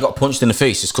reason why you got punched in the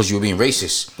face is because you were being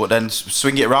racist. But then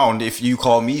swing it around. If you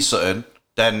call me certain,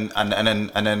 then and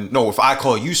then no. If I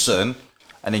call you certain,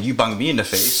 and then you bang me in the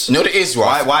face. You know what it is,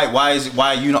 right? Why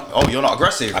are you not? Oh, you're not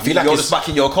aggressive. I feel like you're it's- just back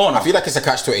in your corner. I feel like it's a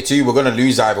catch-22. We're gonna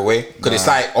lose either way because it's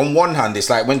like on one hand, it's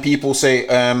like when people say,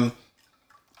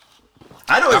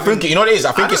 I think you know what it is.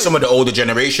 I think it's some of the older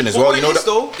generation as well. You know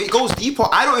though, it goes deeper.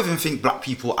 I don't even think black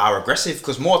people are aggressive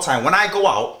because more time when I go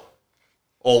out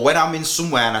or when I'm in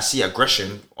somewhere and I see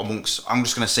aggression amongst, I'm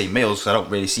just gonna say males because I don't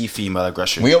really see female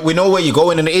aggression. we know where you're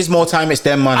going, and it is more time. It's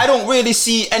them, man. I don't really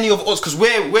see any of us because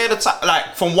we're the type,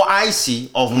 like from what I see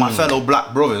of my fellow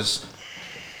black brothers,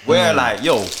 we're like,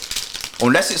 yo,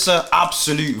 unless it's an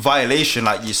absolute violation,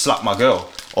 like you slap my girl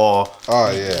or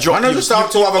Man, I just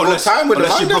have to have a good time with the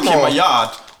unless you man, broke in or- my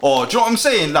yard, or do you know what I'm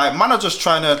saying? Like, man are just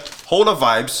trying to hold the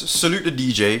vibes, salute the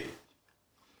DJ,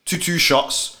 two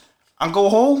shots, and go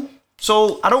home.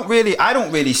 So I don't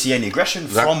really see any aggression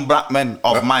from black men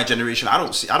of my generation. I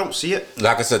don't see it.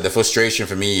 Like I said, the frustration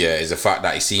for me is the fact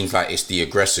that it seems like it's the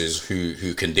aggressors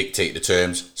who can dictate the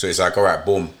terms. So it's like, all right,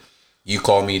 boom, you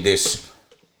call me this,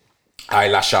 I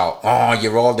lash out. Oh,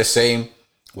 you're all the same.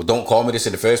 Well, don't call me this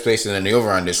in the first place. And then the other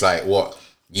hand, it's like, what?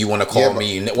 You want to call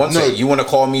me? You want to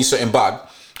call me something bad,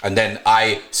 and then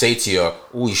I say to you,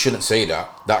 oh, you shouldn't say that.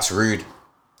 That's rude.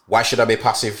 Why should I be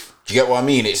passive? Do you get what I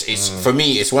mean? It's for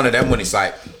me, it's one of them when it's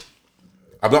like,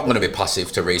 I'm not going to be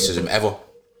passive to racism ever.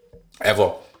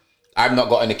 I've not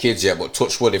got any kids yet, but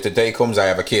touch wood, if the day comes I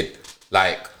have a kid,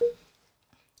 like,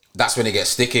 that's when it gets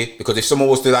sticky. Because if someone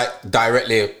was to like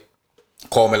directly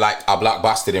call me like a black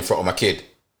bastard in front of my kid,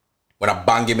 when I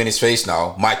bang him in his face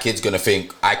now, my kid's going to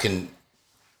think I can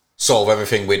solve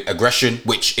everything with aggression,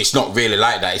 which it's not really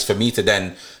like that. It's for me to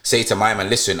then say to my man,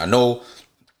 listen, I know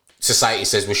society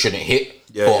says we shouldn't hit,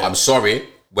 but I'm sorry,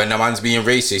 when a man's being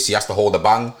racist, he has to hold a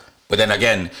bang. But then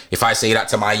again, if I say that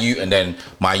to my youth and then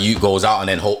my youth goes out and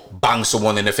then bang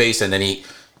someone in the face and then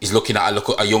he's looking at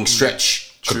a young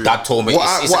Stretch, dad told me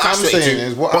it's a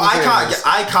catch-22.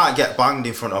 I can't get banged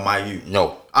in front of my youth.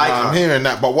 No. I'm hearing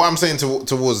that, but what I'm saying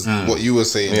towards what you were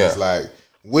saying is like,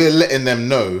 we're letting them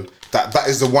know that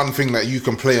is the one thing that you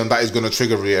can play on that is going to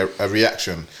trigger a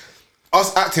reaction.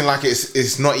 Us acting like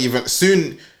it's not even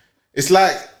soon. It's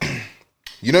like,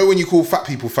 you know when you call fat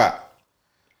people fat,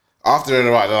 after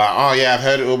they're like, oh yeah, I've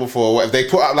heard it all before. What if they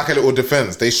put up like a little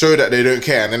defense? They show that they don't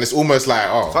care, and then it's almost like,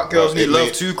 oh, fat girls need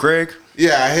love too, Craig.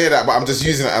 Yeah, I hear that, but I'm just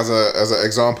using it as an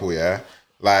example. Yeah,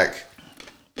 like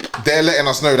they're letting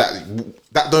us know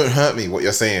that don't hurt me what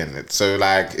you're saying. So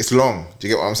like, it's long. Do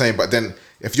you get what I'm saying? But then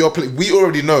if we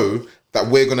already know that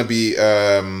we're gonna be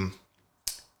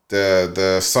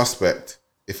the suspect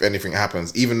if anything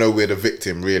happens, even though we're the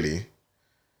victim, really.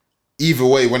 Either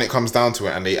way, when it comes down to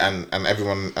it, and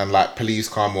everyone and like police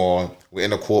come or we're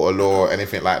in a court of law or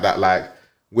anything like that, like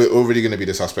we're already gonna be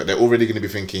the suspect. They're already gonna be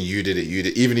thinking you did it,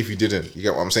 even if you didn't. You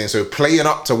get what I'm saying? So playing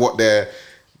up to what they're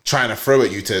trying to throw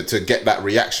at you to get that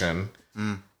reaction,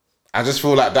 I just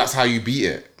feel like that's how you beat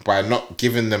it, by not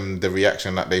giving them the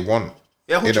reaction that they want.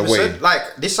 Yeah, 100%. In a way.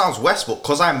 Like, this sounds West, but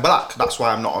because I'm black, that's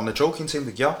why I'm not on the joking team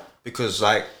with you. Because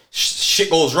like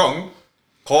shit goes wrong.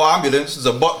 Call ambulance. There's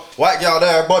a white girl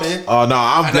there, body. Oh no,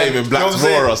 I'm blaming blacks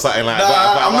more or something like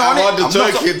that. I'm not on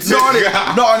it.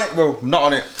 Not on it, bro. Not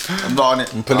on it. I'm not on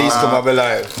it. And police come up and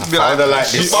like, I don't like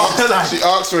this. She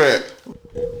asked for it.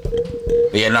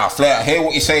 But yeah, nah, Flair, I hear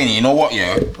what you're saying. You know what,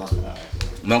 yeah?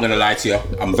 I'm not gonna lie to you.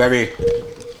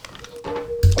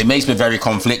 It makes me very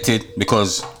conflicted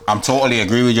because I'm totally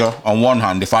agree with you. On one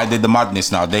hand, if I did the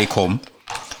madness now, they come,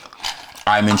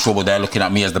 I'm in trouble. They're looking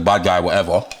at me as the bad guy,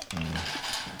 whatever.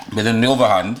 But then on the other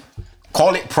hand,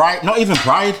 call it pride, not even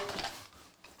pride.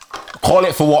 Call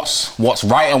it for what's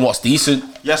right and what's decent.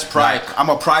 Yes, pride. I'm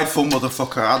a prideful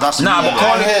motherfucker. That's but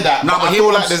I hear that. Nah, but I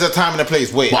feel like there's a time and a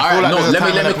place. Wait, I feel like there's a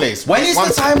time and a place. When is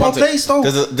the time or place though?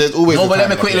 There's always no, a but time let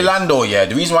me and a quickly place. land though, yeah.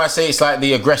 The reason why I say it's like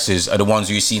the aggressors are the ones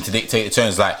who seem to dictate the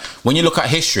terms. Like when you look at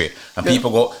history and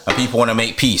people want to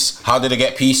make peace. How did they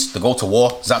get peace? They go to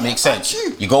war. Does that make sense?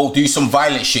 You go do some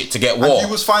violent shit to get war. And you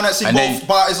was financing both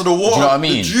parties of the war. Do you know what I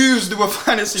mean? The Jews, they were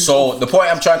financing. So the point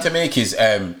I'm trying to make is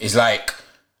like,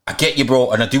 I get you,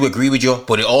 bro, and I do agree with you,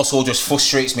 but it also just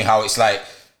frustrates me how it's like,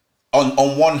 on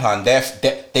one hand,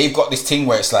 they've got this thing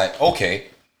where it's like, okay,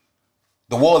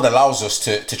 the world allows us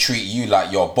to treat you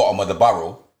like you're bottom of the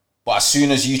barrel, but as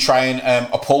soon as you try and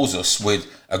oppose us with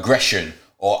aggression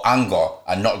or anger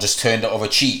and not just turn the other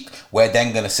cheek, we're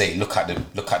then gonna say, look at them,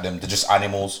 they're just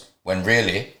animals, when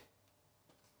really,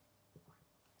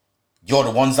 you're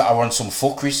the ones that are on some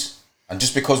fuckeries, and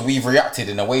just because we've reacted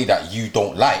in a way that you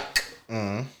don't like.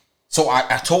 So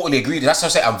I totally agree. That's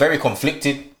what I say. I'm very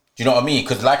conflicted. Do Do you know what I mean?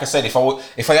 Because like I said, if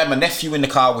I had my nephew in the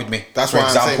car with me, That's for why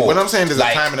example, I'm saying. When I'm saying there's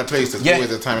like, a time and a place, there's yeah.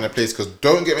 always a time and a place. Because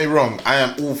don't get me wrong, I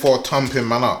am all for thumping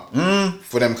man up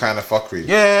for them kind of fuckery.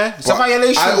 Yeah, it's a But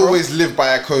violation. I bro. always live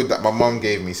by a code that my mum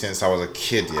gave me since I was a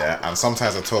kid, yeah. And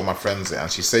sometimes I tell my friends it,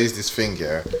 and she says this thing,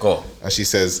 yeah. Go. And she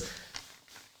says,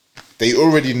 they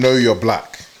already know you're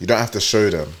black. You don't have to show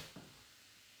them.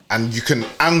 And you can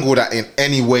angle that in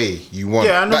any way you want.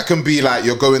 Yeah, I know. That can be like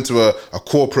you're going to a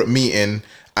corporate meeting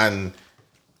and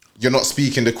you're not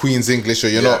speaking the Queen's English, or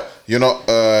you're not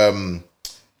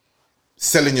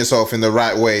selling yourself in the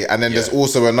right way. And then there's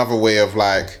also another way of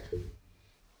like,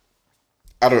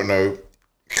 I don't know,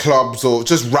 clubs or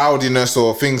just rowdiness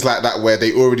or things like that where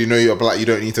they already know you're black. You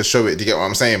don't need to show it. Do you get what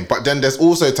I'm saying? But then there's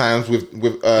also times with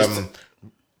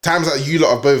times that you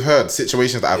lot have both heard,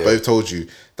 situations that I've both told you.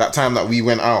 That time that we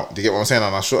went out, do you get what I'm saying?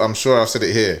 And I'm sure I've said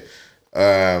it here.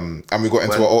 And we got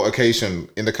into an altercation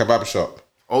in the kebab shop.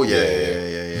 Oh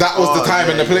yeah. That was the time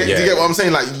and the place. Do you get what I'm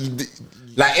saying? Like,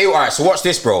 all right. So watch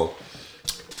this, bro.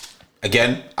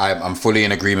 Again, I'm fully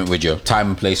in agreement with you. Time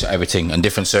and place for everything, and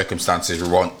different circumstances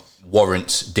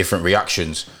warrants different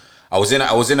reactions. I was in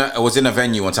a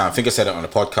venue one time. I think I said it on a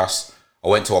podcast. I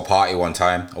went to a party one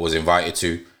time. I was invited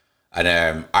to,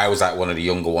 and I was like one of the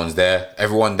younger ones there.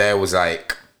 Everyone there was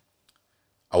like,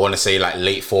 I want to say like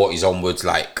late 40s onwards,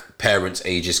 like parents'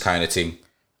 ages kind of thing.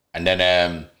 And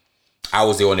then I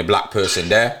was the only black person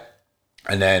there,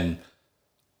 and then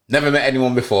never met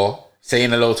anyone before, saying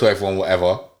hello to everyone,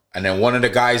 whatever. And then one of the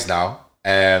guys now,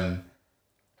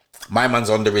 my man's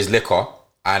under his liquor,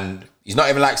 and he's not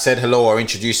even like said hello or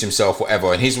introduced himself,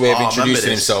 whatever. And his way of introducing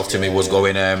himself to me was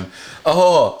going, I'm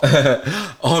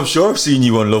sure I've seen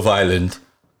you on Love Island.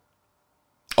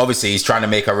 Obviously, he's trying to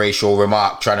make a racial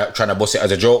remark, trying to bust it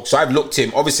as a joke. So I've looked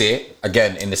him, obviously,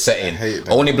 again in the setting.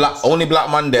 Only black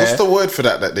man there. What's the word for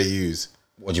that they use?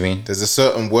 What do you mean? There's a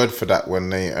certain word for that when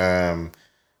they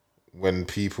when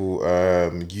people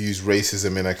use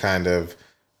racism in a kind of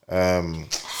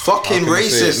fucking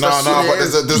racist. But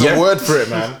there's a word for it,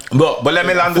 man. But let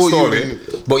me land the story.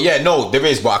 But yeah, no, there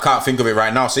is, but I can't think of it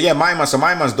right now. So yeah, my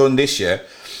man's done this year.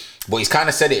 But he's kind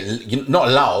of said it, not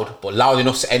loud, but loud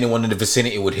enough so anyone in the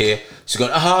vicinity would hear. So he's going,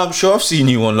 I'm sure I've seen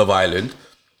you on Love Island.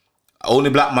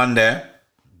 Only black man there,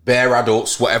 bare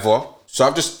adults, whatever. So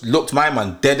I've just looked my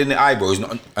man dead in the eyebrows,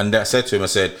 and I said to him, I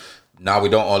said, we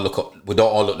don't all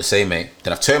look the same, mate.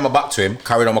 Then I've turned my back to him,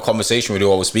 carried on my conversation with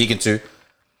who I was speaking to.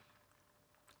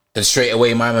 Then straight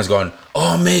away, my man's gone,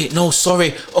 oh mate, no,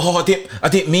 sorry. Oh, I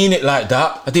didn't mean it like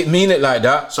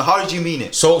that. So how did you mean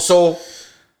it? So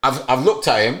I've looked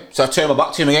at him, so I've turned my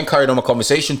back to him again, carried on my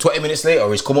conversation. 20 minutes later,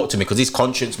 he's come up to me because his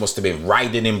conscience must have been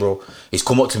riding him, bro. He's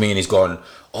come up to me and he's gone,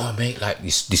 oh mate, like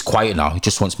he's quiet now. He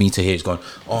just wants me to hear. He's gone,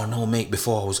 oh no mate,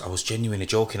 before I was genuinely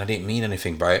joking. I didn't mean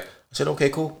anything by it. I said,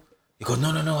 okay, cool. He goes, no,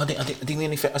 I didn't mean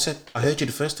anything. I said, I heard you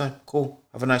the first time. Cool.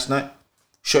 Have a nice night.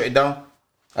 Shut it down.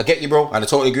 I get you, bro, and I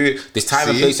totally agree. There's time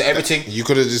and place to everything. You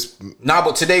could have just... Nah,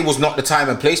 but today was not the time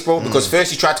and place, bro, because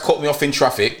first you tried to cut me off in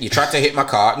traffic. You tried to hit my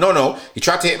car. No, you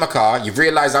tried to hit my car. You've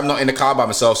realised I'm not in the car by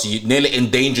myself, so you nearly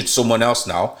endangered someone else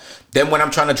now. Then when I'm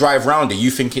trying to drive around it,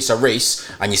 you think it's a race,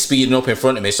 and you're speeding up in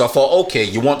front of me. So I thought, okay,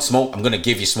 you want smoke, I'm going to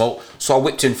give you smoke. So I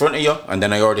whipped in front of you, and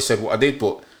then I already said what I did,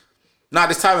 but... Nah,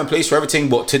 there's time and place for everything,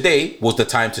 but today was the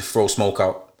time to throw smoke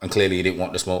out, and clearly he didn't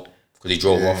want the smoke. Because he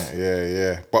drove off.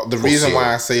 Yeah. But the reason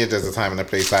why I say there's a time and a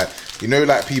place, like, you know,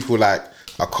 like people like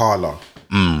Akala,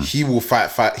 he will fight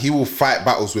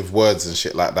battles with words and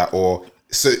shit like that. Or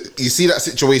so you see that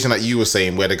situation that you were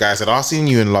saying where the guy said, I've seen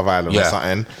you in Love Island or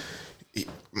something.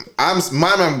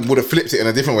 My man would have flipped it in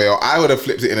a different way, or I would have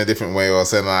flipped it in a different way, or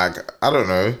saying like, I don't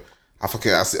know. I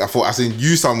thought I seen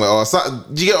you somewhere, or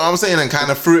something. Do you get what I'm saying? And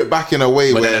kind of threw it back in a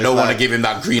way. But where then I don't want to give him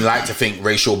that green light to think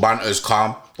racial banter's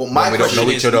calm. But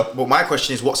my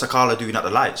question is, what's Akala doing at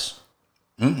the lights?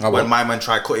 When my man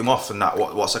tried to cut him off and that,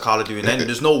 what's Akala doing then?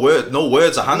 There's no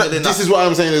words are handled in that. This is what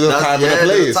I'm saying. There's a time and a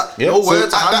place. No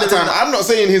words are handled in that. I'm not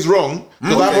saying he's wrong,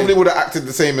 because I probably would have acted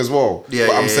the same as well.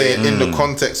 But I'm saying in the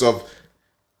context of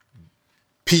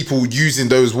people using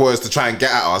those words to try and get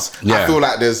at us, I feel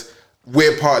like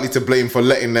we're partly to blame for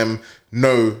letting them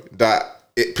know that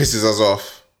it pisses us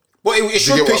off. Well, it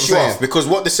should piss you off, because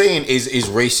what they're saying is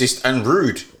racist and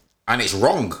rude, and it's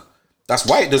wrong. That's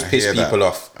why it does piss people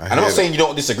off. And I'm not saying you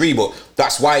don't disagree, but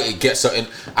that's why it gets certain.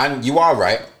 And you are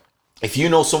right. If you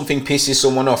know something pisses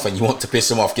someone off and you want to piss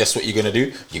them off, guess what you're going to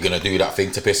do? You're going to do that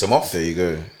thing to piss them off. There you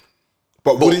go.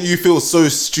 But wouldn't you feel so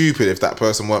stupid if that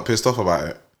person weren't pissed off about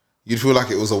it? you'd feel like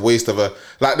it was a waste of a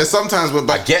like. There's sometimes when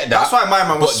I get that. That's why my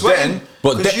man was sweating.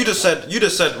 Because you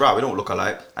just said, right, we don't look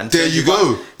alike. And there you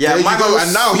go. Yeah, there my you man go. was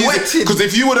And now sweating. because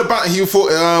if you would have he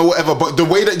thought whatever, but the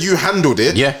way that you handled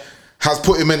it, Yeah. has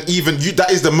put him in even. That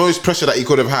is the most pressure that he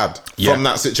could have had from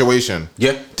that situation.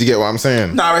 Yeah. Do you get what I'm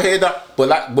saying? No, I hear that,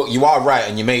 but you are right,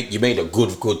 and you made a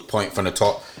good point from the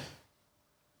top.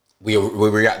 We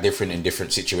react different in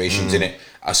different situations, innit?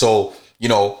 So, you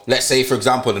know, let's say, for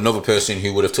example, another person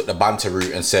who would have took the banter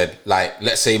route and said, like,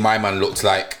 let's say my man looked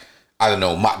like, I don't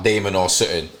know, Matt Damon or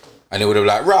something, and they would have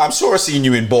like, right, I'm sure I've seen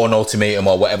you in Born Ultimatum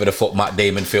or whatever the fuck Matt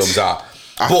Damon films are.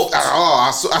 I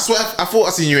swear, I thought I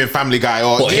seen you in Family Guy.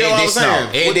 Or but hear this now.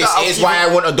 Here's why I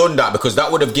wouldn't have done that, because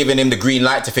that would have given him the green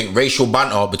light to think racial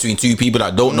banter between two people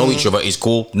that don't know each other is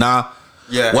cool. Nah.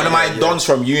 Yeah. One of my dons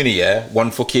from uni, one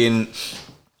fucking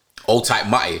old type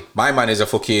Matty. My man is a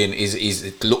fucking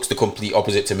looks the complete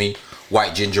opposite to me.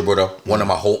 White ginger brother. One of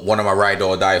my ride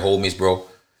or die homies, bro.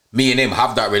 Me and him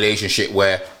have that relationship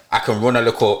where I can run a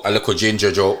little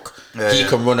ginger joke. He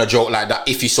can run a joke like that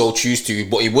if he so choose to,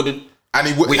 but he wouldn't. And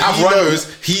he knows not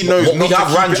to keep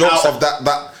it out of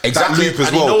that exactly. loop as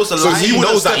and he well. knows the So line. he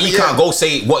knows that he can't go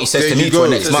say what he says to me to the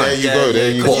next man.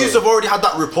 There you go. Because you have already had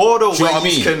that rapport though. Do you know what I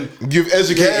mean? You've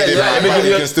educated him. Like, Like,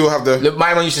 you can still have the. Look,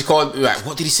 my man used to call, like,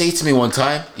 what did he say to me one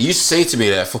time? He used to say to me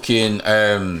that fucking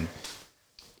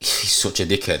he's such a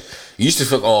dickhead. He used to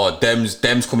think, oh,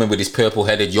 Dem's coming with his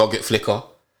purple-headed yogurt flicker.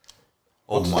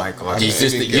 Oh my god. He's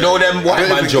just, you know them white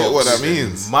man jokes. What that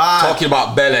means? Man. Talking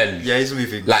about bellend. Yeah, he's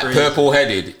moving. Like crazy.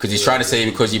 purple-headed, because he's trying to say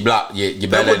because you're black, your Purple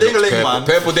bellend looks dingling, purple. man.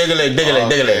 Purple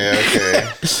dingling. Okay.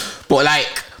 But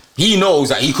like, he knows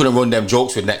that he couldn't run them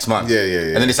jokes with next man. Yeah.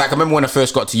 And then it's like, I remember when I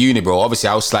first got to uni, bro, obviously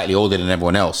I was slightly older than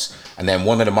everyone else. And then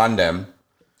one of the man them,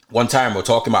 one time we're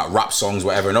talking about rap songs,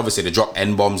 whatever, and obviously they drop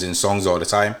N-bombs in songs all the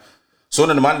time. So one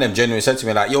of the man them genuinely said to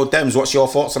me like, yo, Dems, what's your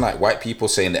thoughts on like white people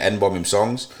saying the N-bomb in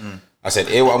songs? I said,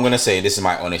 here what I'm going to say, this is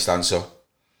my honest answer.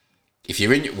 If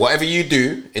you're in, whatever you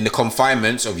do in the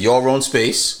confinements of your own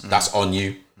space, that's on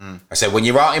you. I said, when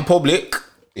you're out in public,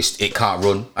 it can't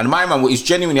run. And my man was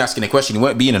genuinely asking a question. He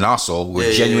weren't being an arsehole.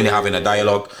 We're genuinely having a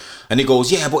dialogue. And he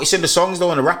goes, yeah, but it's in the songs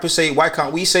though, and the rappers say, why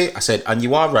can't we say it? I said, and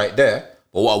you are right there.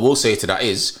 But what I will say to that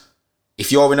is,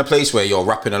 if you're in a place where you're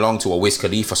rapping along to a Wiz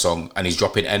Khalifa song and he's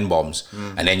dropping N-bombs,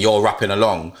 and then you're rapping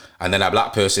along, and then a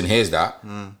black person hears that,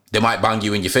 they might bang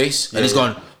you in your face. And he's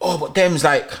gone, oh, but them's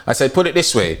like, I said, put it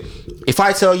this way. If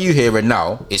I tell you here and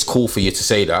now, it's cool for you to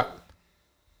say that,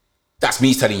 that's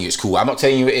me telling you it's cool. I'm not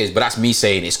telling you it is, but that's me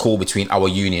saying it's cool between our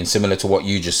union, similar to what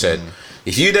you just said.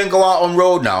 If you then go out on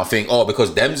road now and think, oh,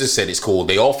 because Dems has said it's cool,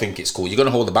 they all think it's cool, you're going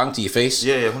to hold the bang to your face.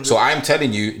 Yeah, 100%. So I'm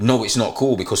telling you, no, it's not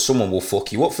cool, because someone will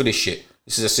fuck you up for this shit.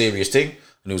 This is a serious thing.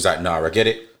 And he was like, nah, I get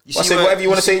it. I said, whatever you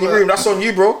want to say in your room, that's on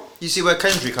you, bro. You see where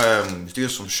Kendrick was doing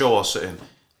some show or something,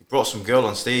 he brought some girl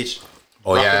on stage.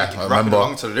 Oh yeah, I remember.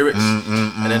 Along to the lyrics.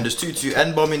 And then there's two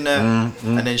N-bomb in there.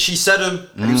 And then she said him,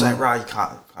 and he was like, right, you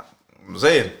can't. I'm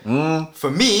saying,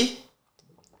 for me,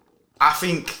 I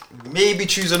think maybe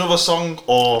choose another song,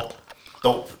 or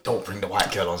don't bring the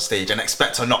white girl on stage and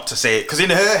expect her not to say it, because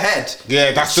in her head,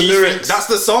 that's the she lyrics. thinks that's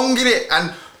the song, in it,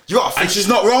 and you gotta think, And she's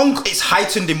not wrong. It's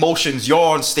heightened emotions. You're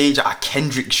on stage at a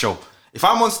Kendrick show. If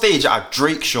I'm on stage at a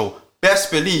Drake show,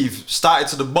 best believe starting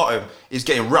to the bottom is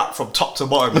getting rapped from top to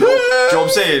bottom. You know, do you know what I'm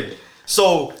saying?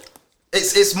 So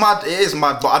it's mad. It is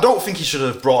mad, but I don't think he should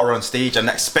have brought her on stage and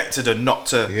expected her not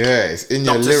to. Yeah, it's in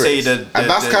your not to lyrics, say and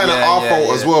that's kind of our fault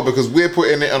as well, because we're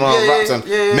putting it on our raps and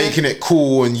making it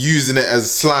cool and using it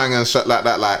as slang and shit like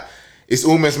that. Like, it's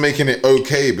almost making it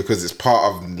okay because it's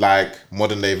part of like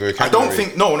modern day vocabulary. I don't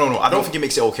think no. I don't think it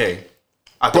makes it okay.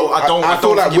 I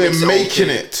feel like we're making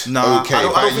it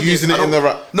okay by using it in the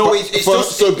rap. No,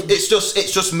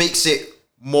 it just makes it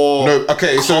more. No,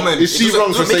 okay. So common. is she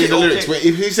wrong for saying the lyrics? Okay. Wait,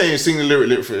 if he's saying sing the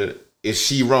lyric for it, is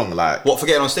she wrong? Like What, for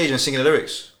getting on stage and singing the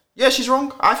lyrics? Yeah, she's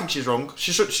wrong. I think she's wrong.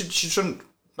 She shouldn't.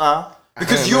 Nah,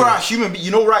 because you're a human being.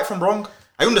 You know right from wrong.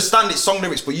 I understand it's song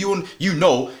lyrics, but you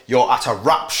know you're at a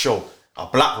rap show. A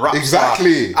black rap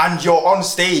Exactly. star, and you're on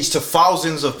stage to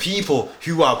thousands of people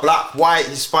who are black, white,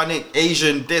 Hispanic,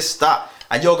 Asian, this, that,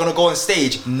 and you're gonna go on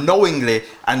stage knowingly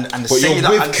and but say you're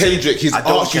that. with and Kendrick. He's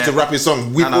asked you to rap his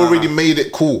song. We've already made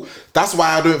it cool. That's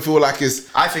why I don't feel like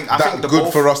it's I think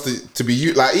good for us to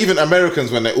be like, even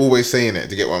Americans when they're always saying it.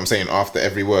 Do you get what I'm saying? After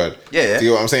every word. Yeah. Do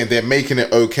you get what I'm saying? They're making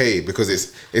it okay because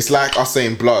it's like us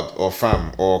saying blood or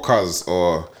fam or cuz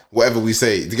or whatever we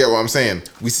say. Do you get what I'm saying?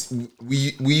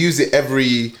 We use it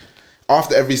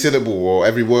after every syllable or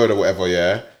every word or whatever,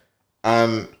 yeah?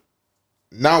 And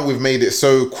now we've made it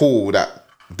so cool that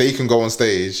they can go on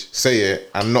stage, say it,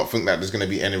 and not think that there's going to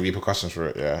be any repercussions for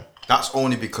it, yeah? that's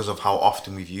only because of how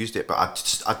often we've used it. But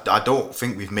I don't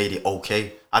think we've made it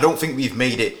okay. I don't think we've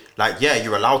made it like, yeah,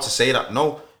 you're allowed to say that.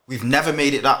 No, we've never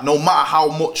made it that. No matter how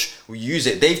much we use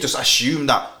it, they've just assumed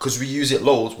that because we use it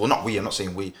loads. Well, not we. I'm not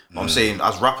saying we. I'm saying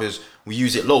as rappers, we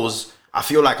use it loads. I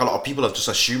feel like a lot of people have just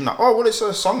assumed that, oh, well, it's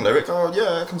a song lyric. Oh,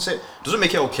 yeah, I can say it. Doesn't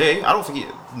make it okay. I don't think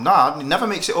it... Nah, it never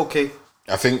makes it okay.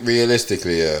 I think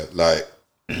realistically, like,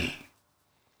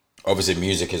 obviously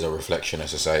music is a reflection of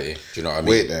society. Do you know what I mean?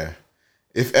 Wait there.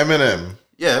 If Eminem...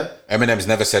 Yeah. Eminem's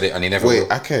never said it and he never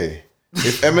will. Okay.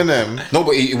 If Eminem... No,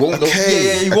 but he won't.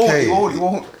 Okay. He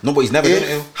won't. No, but he's never done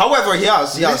it. However, he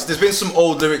has. There's been some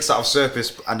old lyrics that have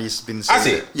surfaced and he's been saying... Has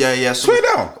he? It. Yeah. Swear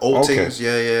down. Old Okay. things.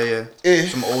 Yeah.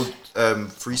 Some old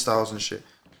freestyles and shit.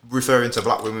 Referring to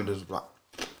black women as black...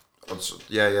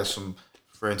 Yeah, some...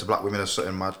 Referring to black women as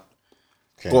something mad.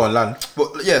 Okay. Go on, Lan.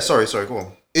 But yeah, sorry, go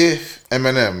on. If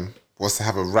Eminem was to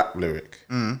have a rap lyric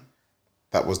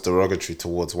that was derogatory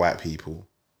towards white people,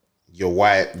 you're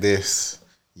white, this,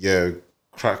 you're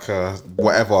cracker,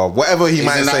 whatever he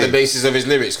might Isn't that say. the basis of his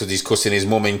lyrics? Because he's cussing his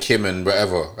mum and Kim and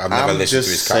whatever. I've never listened to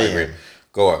his category. saying.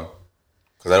 Go on.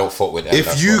 Because I don't fuck with them.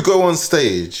 If you go on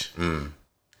stage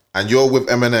and you're with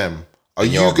Eminem, are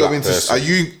you're you a black going to? person.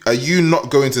 Are you not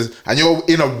going to? And you're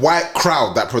in a white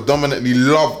crowd that predominantly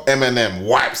love Eminem,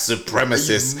 white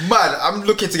supremacists. Mad, I'm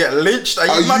looking to get lynched. Are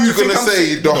Are mad? you gonna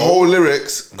say the whole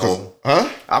lyrics? No. Huh?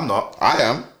 I'm not. I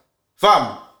am.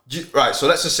 Fam, right, so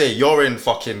let's just say you're in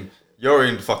fucking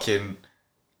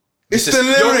It's the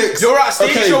lyrics. You're at a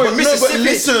stage show in but Mississippi. No,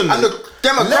 but listen. And the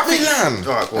demographic. Let me land.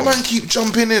 Alright, go The on. man keep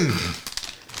jumping in.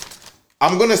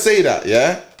 I'm gonna say that,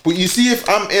 yeah. But you see, if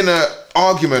I'm in a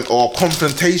argument or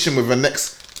confrontation with the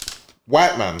next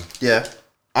white man, Yeah.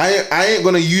 I ain't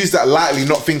gonna use that lightly,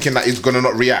 not thinking that he's gonna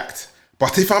not react.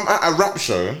 But if I'm at a rap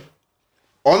show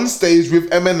on stage with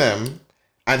Eminem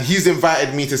and he's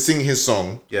invited me to sing his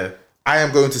song, Yeah. I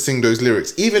am going to sing those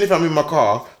lyrics. Even if I'm in my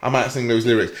car, I might sing those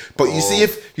lyrics. But you see,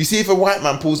 if a white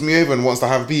man pulls me over and wants to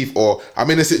have beef, or I'm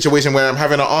in a situation where I'm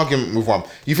having an argument with one,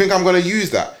 you think I'm going to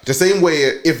use that? The same way,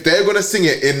 if they're going to sing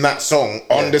it in that song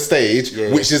on the stage,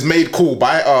 which is made cool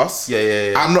by us,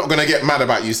 I'm not going to get mad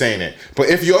about you saying it. But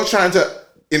if you're trying to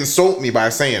insult me by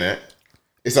saying it,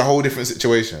 it's a whole different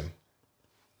situation.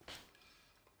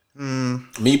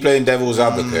 Me playing devil's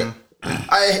advocate.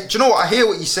 Do you know what? I hear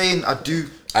what you're saying.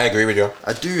 I agree with you.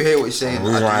 I do hear what you're saying. The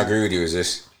reason why I agree with you is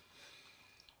this.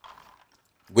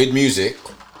 With music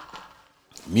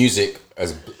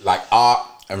as like art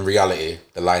and reality,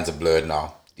 the lines are blurred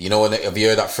now. You know, have you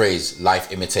heard that phrase,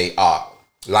 life imitates art?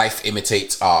 Life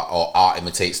imitates art, or art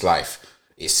imitates life.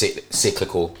 It's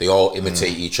cyclical. They all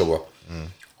imitate each other.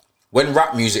 When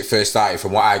rap music first started,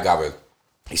 from what I gathered,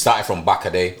 it started from back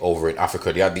a day over in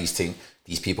Africa. They had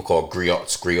these people called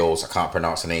griots, I can't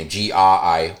pronounce the name,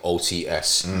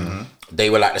 Griots. They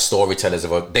were like the storytellers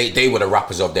they were the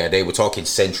rappers of there. They were talking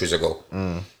centuries ago.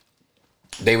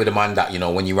 They were the man that, you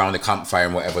know, when you round the campfire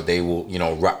and whatever, they will, you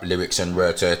know, rap lyrics and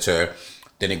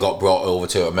then it got brought over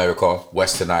to America,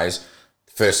 westernized.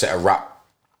 First set of rap,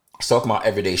 it's talking about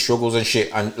everyday struggles and shit.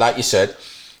 And like you said,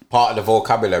 part of the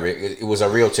vocabulary, it was a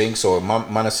real thing. So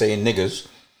man are saying niggers,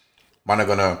 man are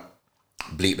gonna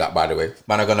bleep that, by the way.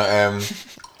 Man are gonna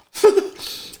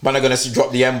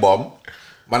drop the N-bomb.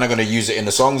 Man are gonna use it in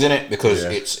the songs, innit? Because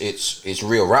it's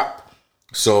real rap.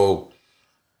 So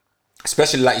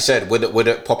especially like you said, with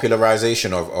the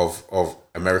popularization of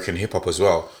American hip hop as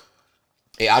well,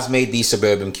 it has made these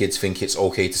suburban kids think it's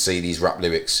okay to say these rap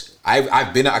lyrics.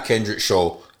 I've been at a Kendrick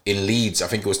show in Leeds, I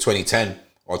think it was 2010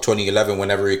 or 2011,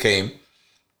 whenever he came,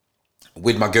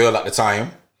 with my girl at the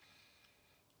time,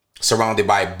 surrounded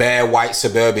by bare white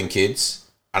suburban kids,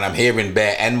 and I'm hearing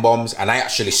bare N-bombs, and I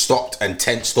actually stopped and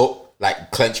tensed up,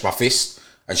 like clenched my fist,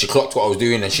 and she clocked what I was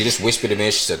doing, and she just whispered to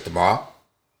me, she said, Damar,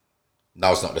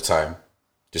 now's not the time.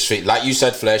 Just think, like you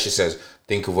said, Flair, she says,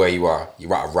 think of where you are.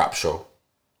 You're at a rap show.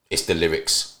 It's the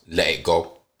lyrics. Let it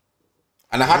go.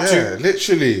 And I had to.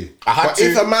 Literally. I had but to.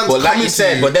 If a man's but like you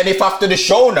said, but then if after the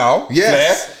show now,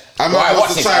 yes. Flair, I might have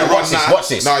watch to try and run that. Watch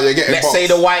this. No, you're getting Let's boxed. say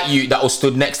the white you that was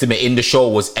stood next to me in the show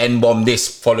was N-bomb this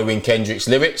following Kendrick's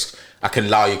lyrics. I can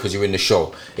allow you because you're in the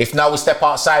show. If now we step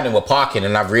outside and we're parking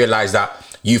and I've realised that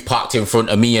you've parked in front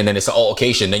of me and then it's an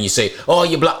altercation, then you say, oh,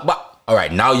 you're black, but all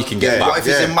right, now you can get back. But if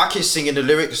it's in Mackie's singing the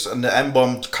lyrics and the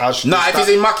N-bomb cash. No, if it's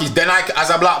in Mackie's, then I, as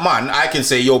a black man, I can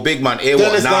say, yo, big man, here Then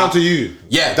what it's now? down to you.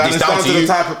 Yeah, then it's it's down to you. the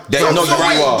type of Then, no, you're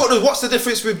right. But what's the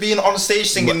difference with being on stage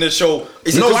singing the show?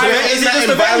 Is it No, just, we're is in it that just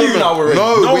the venue environment. now we're in?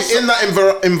 No, we're in that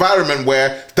environment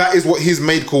where that is what he's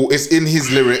made cool. It's in his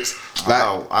lyrics.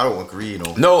 Like, I don't agree, you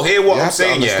know. No, hear what you I'm have to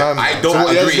saying, yeah. understand, I man. don't So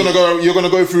what, agree. You're gonna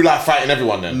go through like fighting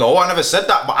everyone then. No, I never said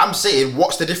that, but I'm saying,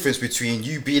 what's the difference between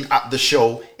you being at the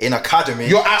show in academy,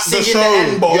 You're at the singing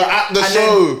show. N-bomb, You're at the and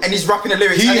show. and he's rapping the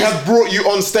lyrics. He and has brought you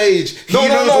on stage. He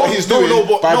knows what he's doing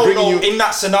by bringing you. In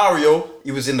that scenario,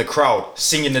 he was in the crowd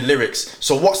singing the lyrics.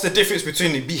 So what's the difference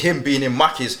between him being in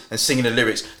Mackies and singing the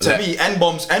lyrics? To me,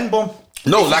 N-bomb's N-bomb.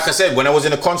 No, like I said, when I was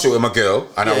in a concert with my girl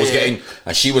and I was Yeah. getting,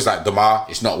 and she was like, Damar,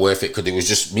 it's not worth it because it was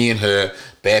just me and her,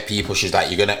 bare people. She's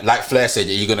like, you're gonna, like Flair said,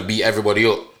 you're gonna beat everybody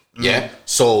up. Yeah.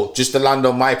 So just to land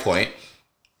on my point,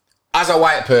 as a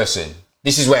white person,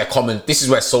 this is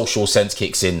where social sense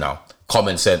kicks in now.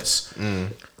 Common sense.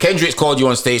 Kendrick's called you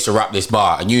on stage to rap this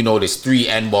bar, and you know there's 3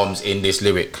 N-bombs in this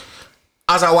lyric.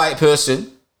 As a white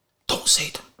person, don't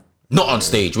say them. Not on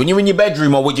stage. When you're in your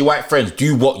bedroom or with your white friends,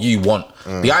 do what you want.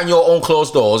 Behind your own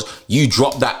closed doors, you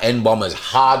drop that N-bomb as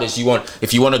hard as you want.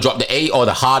 If you want to drop the A or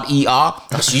the hard ER,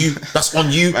 that's you. That's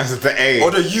on you. That's the A. Or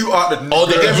the U are the Or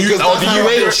the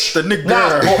UH. The nigga.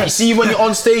 Nah, but you see when you're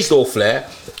on stage though, Flair,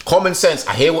 common sense,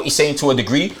 I hear what you're saying to a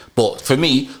degree, but for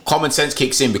me, common sense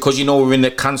kicks in because you know we're in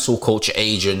the cancel culture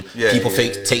age and people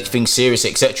take things serious,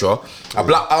 etc. A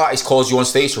black artist calls you on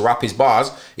stage to rap his bars.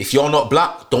 If you're not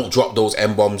black, don't drop those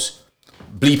M-bombs.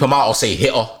 Bleep them out or say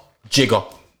hitter, jigger.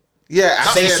 Yeah,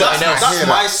 Say something else. That's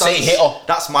my Say stance. hitter.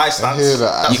 That's my stance. hear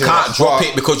that. You can't drop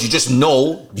it because you just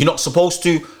know you're not supposed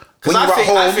to. When Because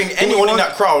you're at I home, think do anyone what in you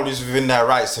that crowd is within their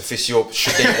rights to fist you up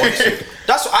should they want to.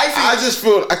 That's what I think. I just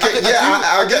feel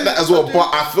I get that as well,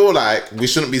 but I feel like we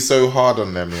shouldn't be so hard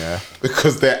on them, yeah,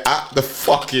 because they're at the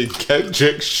fucking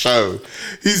Kendrick show.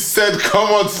 He said, "Come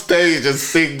on stage and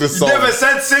sing the He song." never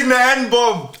said sing the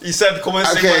N-bomb. He said come and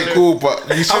sing. Okay, cool, but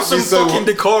we should have some be so fucking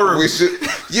decorum. We should,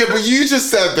 yeah, but you just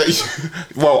said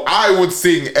that. Well, I would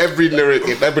sing every lyric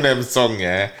in Eminem's song,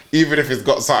 yeah, even if it's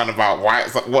got something about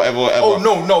whites, whatever. Oh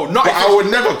no, not. But If I would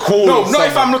never call. No, not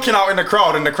if someone- I'm looking out in the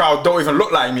crowd and the crowd don't even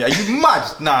look like me. Are you mad?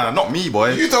 Nah, not me,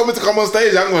 boy. You told me to come on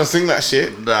stage. I'm gonna sing that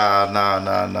shit.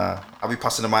 Nah. I'll be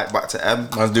passing the mic back to M.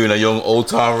 I was doing a young Old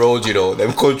Town Road, you know,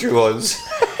 them country ones.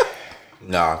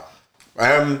 Nah.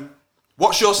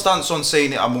 What's your stance on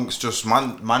saying it amongst just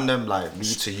man them like me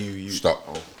to you? Stop.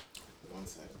 Oh.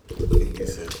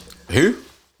 Who?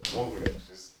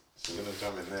 She's gonna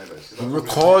jump in there.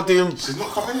 Recording. She's not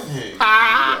coming in here.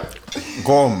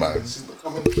 Go on, man. She's not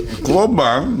coming in here. Go on,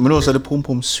 man. Me know say the pum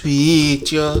pum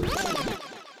sweet, yeah.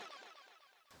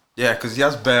 Yeah, because he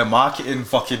has bare marketing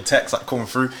fucking texts that come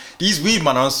through. These weed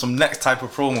man are on some next type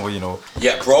of promo, you know.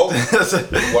 Yeah, bro.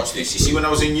 Watch this. You see, when I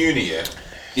was in uni, yeah,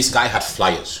 this guy had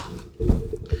flyers.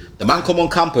 The man come on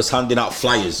campus handing out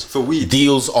flyers For weed?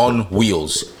 Deals on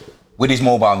wheels with his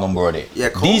mobile number on it. Yeah,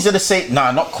 cool. These are the same.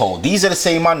 Nah, not cold. These are the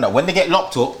same man that when they get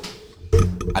locked up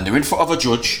and they're in front of a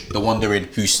judge, they're wondering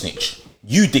who snitched.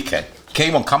 You dickhead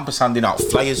came on campus handing out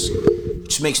flyers,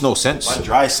 which makes no sense.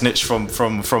 Dry snitch from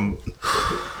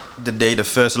the day the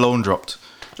first loan dropped.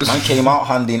 Man came out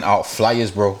handing out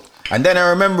flyers, bro. And then I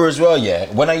remember as well, yeah,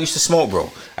 when I used to smoke, bro,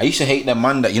 I used to hate them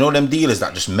man that, you know, them dealers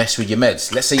that just mess with your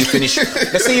meds. Let's say you finish,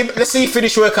 let's say you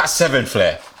finish work at 7,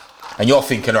 Flair, and you're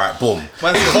thinking, all right, boom.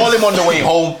 Call him on the way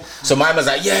home. So my man's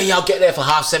like, yeah, I'll get there for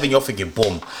 7:30. You're thinking,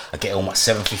 boom, I get home at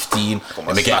 7:15.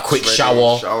 Let me get a quick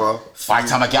shower. By the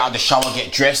time I get out of the shower,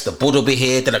 get dressed, the bud will be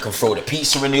here. Then I can throw the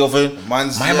pizza in the oven. My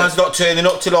man's not turning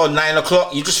up till 9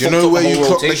 o'clock. You just You fucked know up where the you whole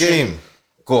clock the rotation. game?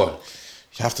 Go on.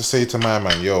 You have to say to my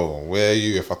man, yo, where are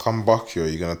you? If I come back you, are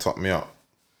you gonna top me up?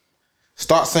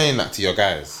 Start saying that to your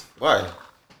guys. Why?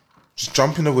 Just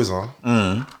jump in the whizzer.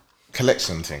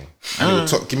 Collection thing. And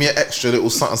give me an extra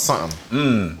little something.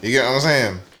 You get what I'm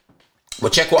saying?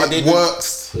 But check what I did. It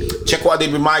works. Check what I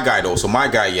did with my guy though. So my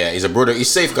guy, yeah, he's a brother. He's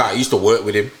a safe guy. I used to work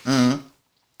with him, and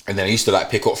then I used to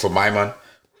like pick up from my man.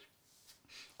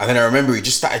 And then I remember he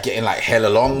just started getting like hella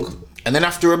long. And then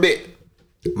after a bit,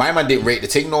 my man didn't rate the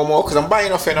thing no more because I'm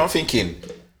buying off it and I'm thinking,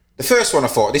 the first one I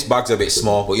thought this bag's a bit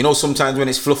small, but you know sometimes when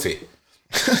it's fluffy,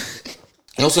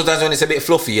 you know sometimes when it's a bit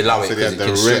fluffy, you allow it because it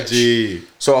can stretch.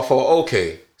 So I thought,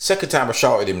 okay. Second time I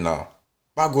shouted him now,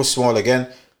 bag was small again.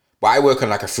 But I work on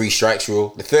like a 3 strikes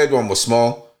rule. The third one was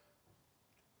small.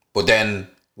 But then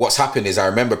what's happened is I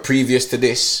remember previous to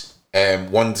this,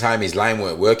 one time his line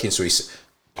weren't working. So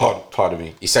pardon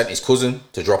me. He sent his cousin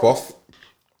to drop off.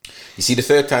 You see, the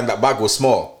third time that bag was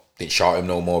small, didn't shout him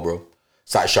no more, bro.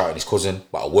 Started shouting his cousin,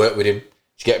 but I worked with him. Do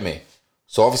you get me?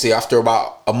 So obviously after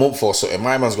about a month or something,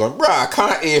 my man's going, bruh, I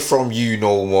can't hear from you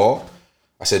no more.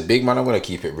 I said, big man, I'm going to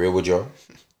keep it real with you.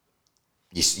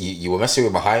 You were messing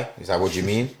with my high. He's like, what do you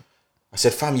mean? I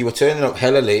said, fam, you were turning up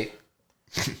hella late.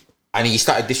 And he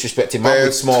started disrespecting man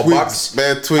with small bags.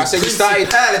 Bare twigs. I said he started.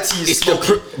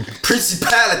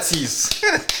 Principalities.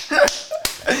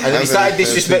 And then he started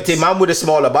disrespecting man with a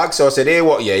smaller bag. So I said, hey,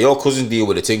 what? Yeah, your cousin deal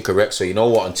with it incorrect. So you know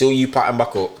what? Until you pat him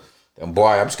back up, then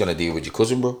boy, I'm just gonna deal with your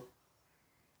cousin, bro.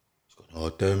 He's going, oh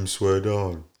damn, swear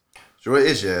down. So it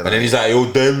is, yeah. And then he's like, yo,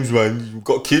 Dems, man, you've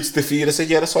got kids to feed. I said,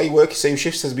 yeah, that's why you work the same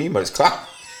shifts as me, man. It's class.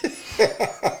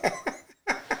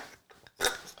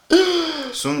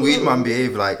 Some weed man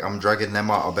behave like I'm dragging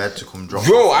them out of bed to come drop.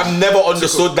 Bro, off I've never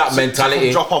understood that mentality.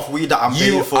 To drop off weed that I'm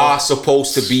paying for. You are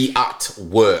supposed to be at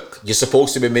work. You're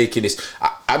supposed to be making this.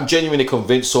 I'm genuinely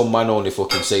convinced some man only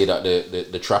fucking say that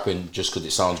the trapping just because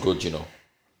it sounds good, you know.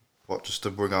 What, just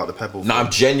to bring out the pebble? No, I'm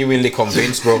genuinely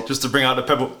convinced, bro. Just to bring out the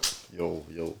pebble. Yo.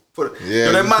 Put it,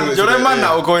 Yeah, you're that man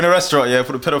that will go in a restaurant, yeah,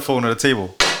 put a pedophone on the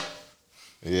table.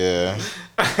 Yeah.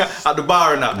 At the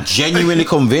bar and that. Genuinely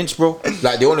convinced, bro.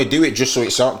 Like they only do it just so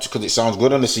it sounds because it sounds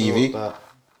good on the CV.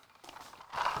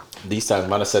 These times,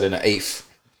 man, I said in the 8th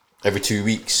every 2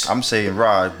 weeks. I'm saying,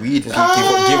 right, weed. Give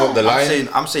up the line.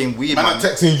 I'm saying weed, Man, man. I'm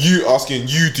texting you, asking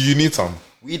you, do you need some?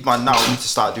 Weed man now need to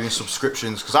start doing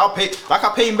subscriptions because I'll pay like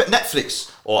I pay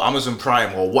Netflix or Amazon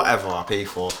Prime or whatever I pay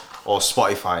for or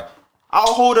Spotify.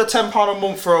 I'll hold a £10 a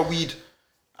month for a weed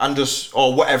and just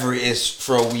or whatever it is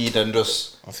for a weed and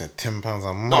just. I said £10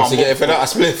 a month. No, to get it for that, a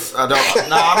spliff. I don't.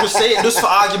 No, I'm just saying, just for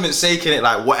argument's sake, in it,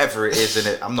 like whatever it is in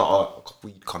it. I'm not a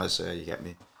weed connoisseur. You get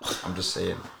me? I'm just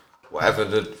saying, whatever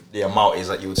the amount is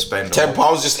that you would spend.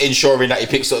 £10 just ensuring that he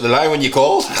picks up the line when you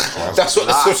call. That's what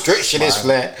the subscription is,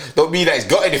 Flair. Don't mean that he's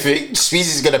got anything. Just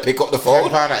means he's gonna pick up the phone.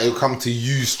 £10 that he'll come to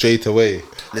you straight away.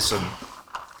 Listen,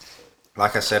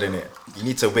 like I said in it, you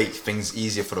need to make things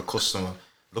easier for the customer.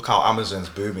 Look how Amazon's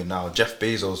booming now. Jeff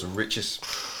Bezos, the richest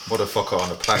motherfucker on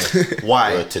the planet.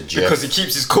 Why? Word to Jeff. Because he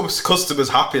keeps his customers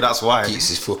happy. That's why. Keeps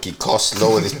his fucking costs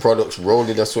low and his products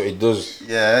rolling. That's what he does.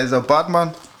 Yeah, he's a bad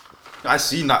man. I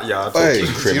seen that. Yeah. Hey,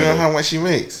 do you know how much he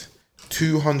makes?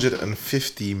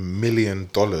 $250 million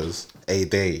a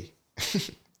day.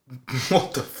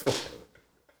 What the fuck?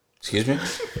 Excuse me?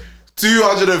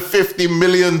 $250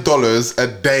 million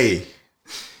a day.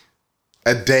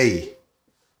 A day.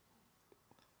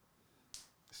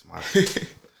 It's mad. Do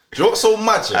you know what's so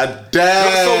mad? A day. You know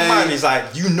what's so mad? He's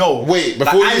like, you know. Wait,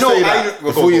 before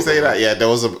you say that, yeah, there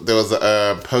was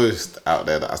a post out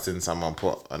there that I seen someone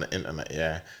put on the internet,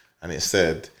 yeah, and it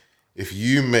said, if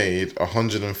you made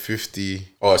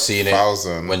 150,000 seeing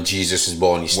it when Jesus was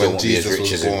born, you still won't be as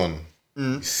rich as him.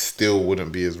 You still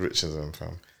wouldn't be as rich as him,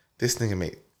 fam. This nigga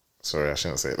make. Sorry, I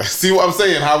shouldn't say that. See what I'm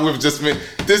saying? How we've just made.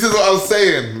 This is what I was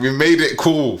saying. We made it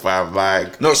cool, fam.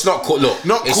 Like, no, it's not cool. Look,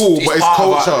 not cool, but it's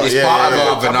culture. It's part of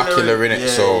our vernacular, innit?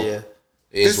 So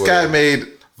this guy made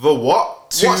the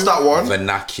what? What's that one?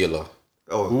 Vernacular.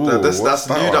 Oh, that's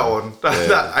new. That one.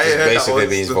 I ain't heard basically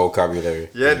that means vocabulary.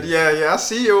 Yeah. I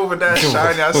see you over there,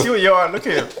 Shiny. I see what you are. Look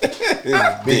at him.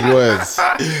 Big words.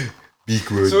 Big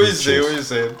words. So what you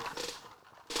saying?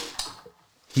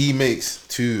 He makes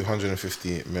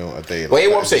 250 mil a day. Like, wait,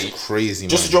 what I'm saying? Crazy.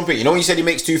 Just to jump in, you know when you said he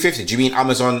makes 250, do you mean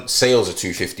Amazon sales are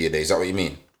 250 a day? Is that what you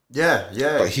mean? Yeah.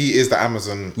 But he is the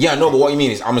Amazon. Yeah, no, but what you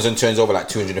mean is Amazon turns over like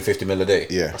 250 mil a day.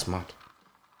 Yeah, that's mad.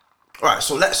 Alright,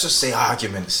 so let's just say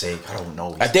argument's sake, I don't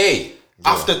know. A day.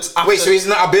 Yeah. After wait, so isn't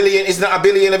that a billion? Isn't that a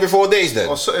billion every 4 days then?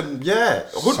 Or something, yeah.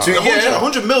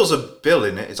 100 mils a bill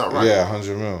in it. Is that right? Yeah,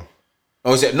 100 mil.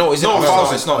 Oh, is it? No, is it? No,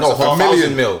 it's not. No, It's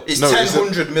 1,000 mil. It's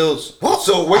 1,000 mils. What?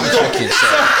 So when you go, when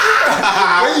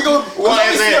you go, what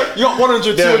is it? You got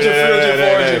 100, 200,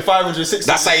 300, 400, 500, 600.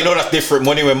 That's how you know that's different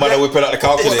money when man are whipping out the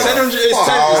calculator. It's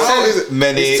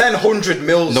 1000. It's 1,000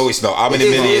 mils. No, it's not. How many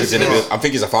millions in a bill? I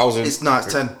think it's 1,000. It's not.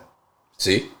 It's 10.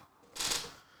 See,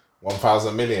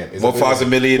 1,000 million. 1,000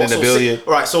 million and a billion.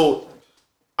 All right, so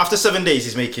after 7 days,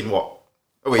 he's making what?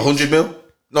 Oh, wait, 100 mil?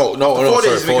 No. 4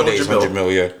 days, 100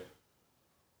 mil. Yeah.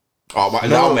 Oh,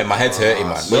 now man, my head's hurting,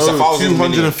 man. No, it's 1,000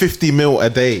 250 mil a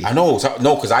day. I know.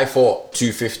 No, because I thought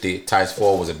 250 times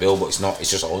 4 was a bill, but it's not. It's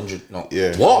just 100. No.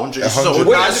 Yeah. What?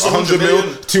 100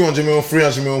 mil, 200 mil,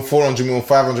 300 mil, 400 mil,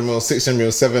 500 mil, 600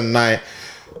 mil, 7, 9,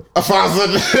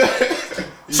 1,000.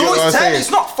 So it's 10. It's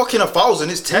not fucking 1,000.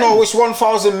 It's 10. No, it's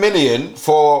 1,000 million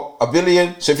for a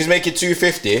billion. So if he's making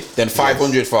 250, then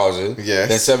 500,000. Yes.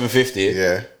 Then 750.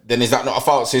 Yeah. Then is that not a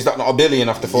foul? So is that not a billion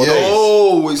after 4 days?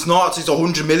 No, it's not. It's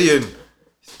 100 million. Oh,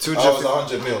 it's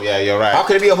 100 mil. Yeah, you're right. How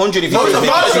could it be 100 if No, you it's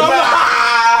make 1,000.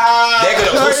 They're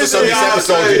gonna cuss us on this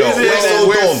episode, you know.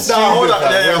 We're so dumb.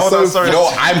 Hold on, sorry. You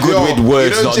know, I'm good with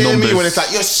words, not numbers. When it's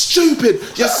like, you're stupid,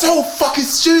 you're so fucking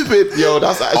stupid. Yo,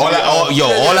 that's actually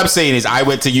all I'm saying is I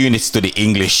went to uni to study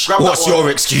English. What's your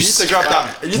excuse? You need to grab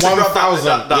that.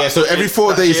 1,000. Yeah, so every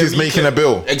 4 days he's making a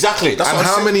bill. Exactly. That's And what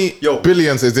I'm how saying. many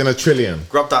billions is in a trillion?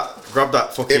 Grab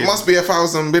that fucking. It must be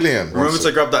 1,000 billion. Remember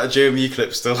to grab that JME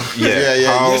clip still. Yeah.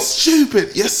 How- You're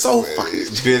stupid. You're so fucking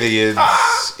billions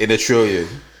in a trillion.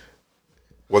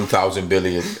 1,000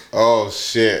 billion. Oh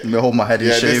shit. Me hold my head in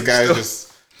Yeah, shame this guy still.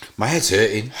 just. My head's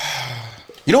hurting.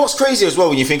 You know what's crazy as well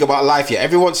when you think about life? Yeah,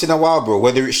 every once in a while, bro.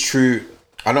 Whether it's true,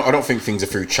 I don't think things are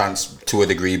through chance to a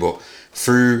degree, but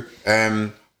through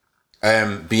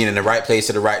being in the right place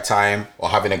at the right time, or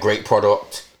having a great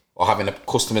product, or having the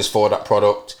customers for that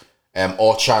product,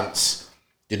 or chance,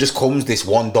 there just comes this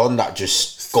one done that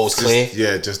just goes clear.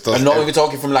 Yeah, just does. I'm not even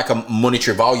talking from like a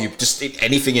monetary value, just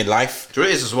anything in life. Do you know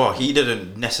what it is as well? He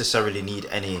didn't necessarily need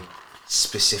any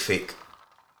specific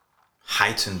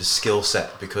heightened skill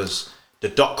set because the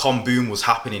 .com boom was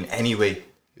happening anyway.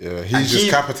 Yeah, he's just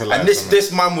capitalized. And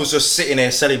this man was just sitting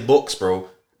there selling books, bro.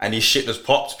 And his shit just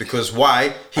popped because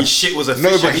why? His shit was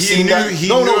efficient. No, but he knew. He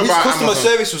knew his about customer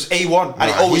Amazon. service was A1, and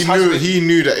it always has been. He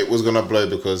knew that it was gonna blow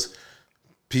because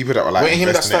people that were like. Wait, him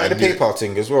that investing in it started the and knew- PayPal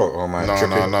thing as well. Oh my,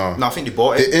 No. No, I think they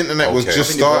bought it. The internet was Okay. just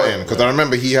I think they bought starting it. because I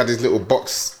remember he had his little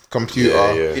box computer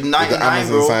Yeah. In with the 99,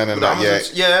 Amazon bro. sign and With that.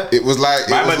 Amazon's- yeah. It was like.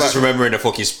 My it was man just like remembering the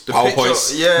fucking PowerPoints.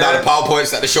 picture, yeah. Now the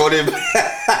PowerPoints that they showed him.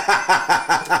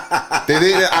 they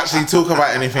didn't actually talk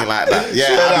about anything like that. Yeah,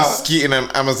 Shut I'm up. skeeting them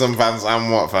Amazon vans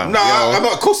and what fam. No, Yo. I'm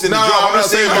not cussing the No, job. I'm I'm not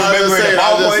just saying, saying that, I'm just remembering the saying,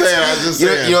 I'm just PowerPoints. saying, I'm just You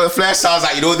know, saying. you know, the flash sounds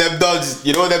like, them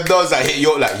duds that hit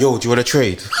you up like, yo, do you want to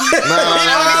trade?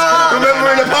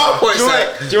 Remembering the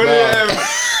PowerPoints. Do you want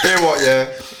to hear what? Yeah.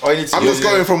 I'm just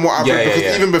going from what I've read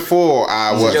because even before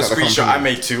I worked Your at the screenshot, company.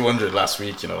 I made 200 last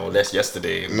week, less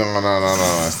yesterday. No.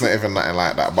 It's not even nothing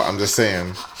like that. But I'm just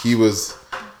saying,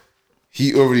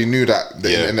 he already knew that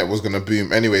the internet was gonna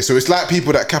boom anyway. So it's like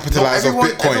people that capitalize off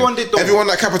Bitcoin. Everyone did though. Everyone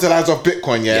that capitalized off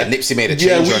Bitcoin, yeah. Yeah, Nipsey made a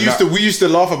change on we used to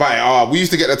laugh about it. We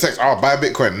used to get the text, buy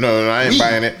Bitcoin. No, I ain't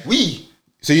buying it.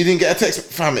 So you didn't get a text,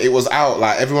 fam? It was out.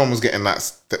 Like everyone was getting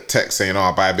that text saying,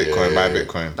 buy Bitcoin, buy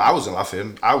Bitcoin. I wasn't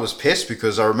laughing. I was pissed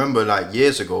because I remember like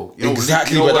years ago.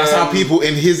 Exactly, but that's how people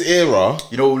in his era.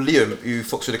 You know Liam, who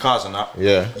fucks with the cars and that.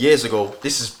 Yeah. Years ago,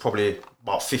 this is probably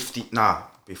about 50. Nah,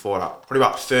 before that, probably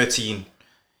about 13. He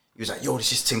was like, "Yo,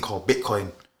 this is thing called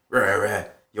Bitcoin.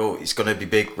 Rare. Yo, it's gonna be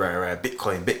big. Rare.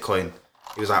 Bitcoin.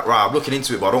 He was like, right, I'm looking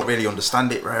into it, but I don't really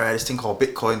understand it. Rare. This thing called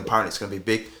Bitcoin. Apparently, it's gonna be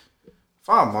big.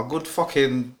 Fam, a good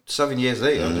fucking 7 years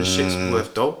later, this shit's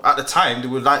worth dough. At the time, they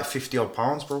were like 50 odd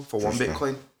pounds, bro, for one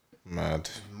Bitcoin. Mad,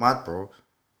 bro.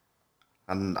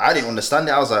 And I didn't understand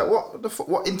it. I was like, what the fuck?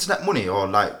 What internet money or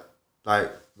like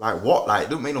what? Like, it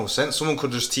don't make no sense. Someone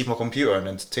could just take my computer and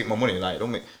then take my money. Like,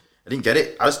 I didn't get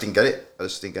it. I just didn't get it.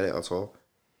 At all.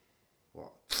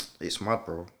 What? It's mad,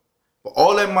 bro. But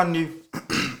all them man knew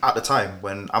at the time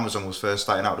when Amazon was first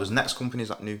starting out, there was next companies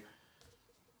that knew.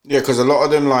 Yeah, because a lot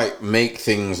of them like make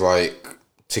things like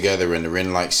together and they're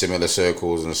in like similar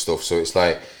circles and stuff. So it's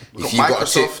like if you've got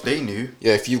a tip, they knew.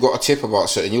 Yeah, if you've got a tip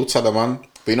about something, you'll tell a man.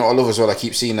 But you know what I love as well? I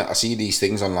keep seeing that. I see these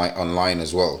things online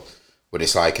as well. But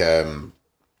it's like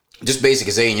just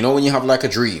basically saying, when you have like a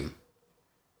dream,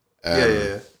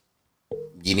 yeah.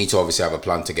 you need to obviously have a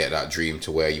plan to get that dream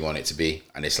to where you want it to be.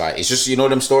 And it's like, it's just,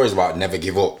 them stories about never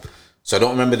give up. So I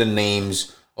don't remember the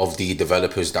names of the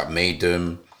developers that made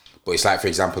them. But it's like, for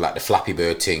example, like the Flappy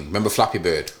Bird thing. Remember Flappy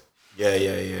Bird? Yeah.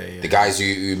 The guys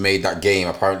who made that game,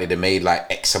 apparently they made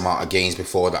like X amount of games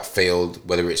before that failed,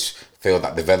 whether it's failed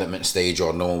at development stage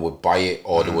or no one would buy it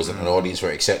or there wasn't an audience for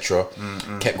it, etc.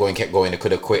 Kept going. They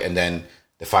could have quit and then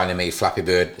they finally made Flappy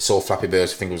Bird. Sold Flappy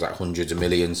Birds, I think it was like hundreds of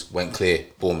millions. Went clear,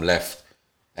 boom, left.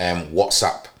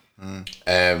 WhatsApp.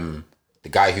 The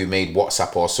guy who made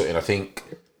WhatsApp or something, I think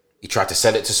he tried to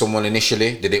sell it to someone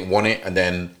initially. They didn't want it and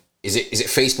then is it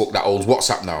Facebook that owns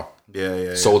WhatsApp now?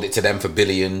 Yeah. Sold it to them for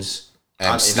billions.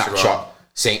 And Snapchat,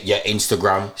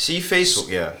 Instagram. See Facebook,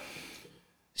 yeah.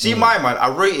 See my man,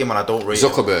 I rate him and I don't rate him.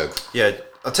 Zuckerberg. Yeah,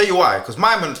 I'll tell you why. Because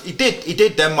my man, he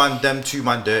did them two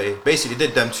man dirty. Basically,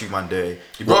 did them two man dirty.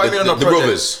 He brought him in on a project. The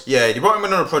brothers. Yeah, he brought him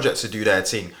in on a project to do their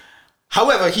thing.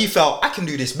 However, he felt I can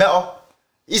do this better.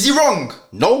 Is he wrong?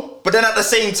 No. But then at the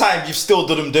same time, you've still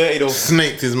done him dirty though.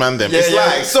 Snaked his man them. Yeah,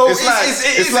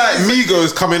 It's like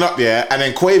Migos coming up, yeah, and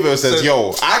then Quavo says,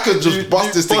 "Yo, I could just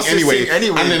bust this thing anyway," and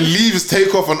then leaves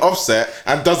Takeoff and Offset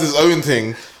and does his own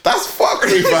thing. That's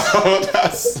fuckery,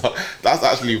 fam. That's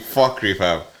actually fuckery,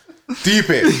 fam. Deep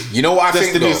it. You know what I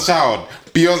think, Destiny's though? Child.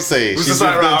 Beyonce, was she's just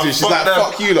like, with them right, too. She's fuck like, them.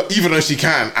 fuck you, lot, even though she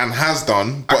can and has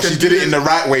done, but can she do did it in this. the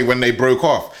right way when they broke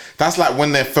off. That's like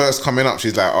when they're first coming up.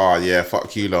 She's like, oh yeah,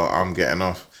 fuck you, lot, I'm getting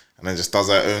off, and then just does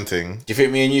her own thing. Do you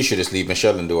think me and you should just leave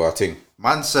Michelle and do our thing?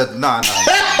 Man said, nah.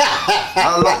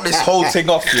 I lock this whole thing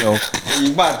off, you know.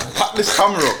 You man, pack this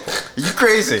camera up. Are you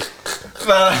crazy?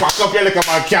 Fuck up, you look at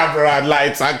my camera and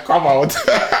lights and come out.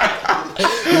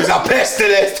 He's a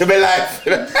pestilence to my life.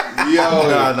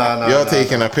 No. You're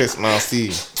taking a piss now,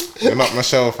 see. You're not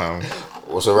Michelle, fam.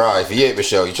 What's alright? If you ain't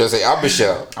Michelle, you try to say I'm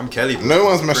Michelle. I'm Kelly. Bro. No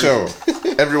one's Michelle.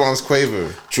 Everyone's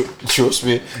Quavo. Trust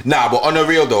me. Nah, but on the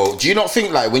real though, do you not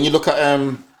think like when you look at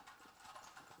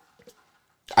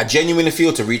I genuinely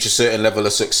feel to reach a certain level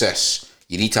of success,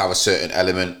 you need to have a certain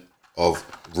element of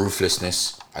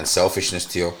ruthlessness and selfishness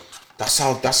to you. That's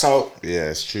how. Yeah,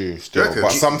 it's true. Still. reckon?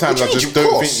 But sometimes I What do you just mean, of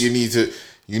don't course? think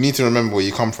you need to remember where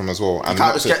you come from as well. And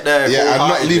can't just get there Yeah, and not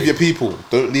wholeheartedly. leave your people.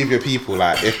 Don't leave your people.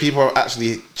 Like if people have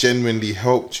actually genuinely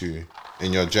helped you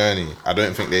in your journey, I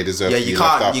don't think they deserve Yeah, to you be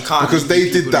can't- left out. you can't because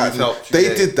leave they people did that. who've helped you, They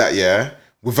yeah. did that, yeah,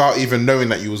 without even knowing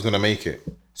that you was gonna make it.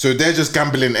 So they're just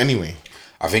gambling anyway.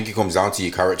 I think it comes down to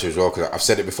your character as well, because I've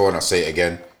said it before and I'll say it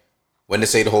again. When they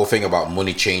say the whole thing about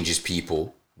money changes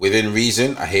people, within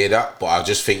reason, I hear that, but I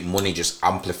just think money just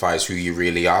amplifies who you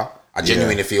really are. I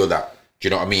genuinely feel that. Do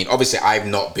you know what I mean? Obviously, I've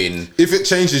not been... If it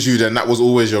changes you, then that was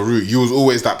always your route. You was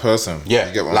always that person. Yeah,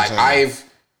 You get what like I'm saying?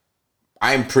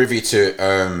 I'm privy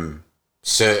to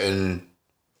certain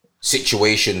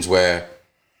situations where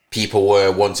people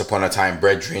were once upon a time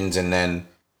brethrens, and then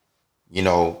you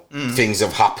know things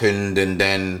have happened, and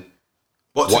then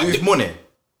What to do with money?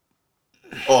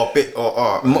 Or bit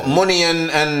or money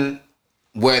and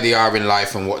where they are in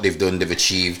life and what they've done, they've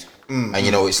achieved, and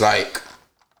you know it's like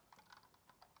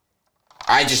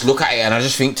I just look at it and I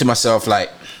just think to myself like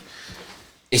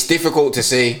it's difficult to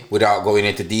say without going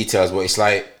into details, but it's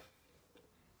like,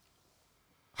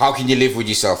 how can you live with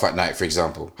yourself at night, for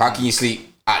example? How can you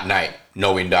sleep at night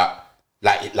knowing that,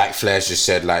 like Flair's just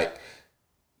said, like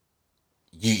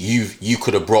you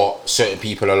could have brought certain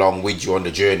people along with you on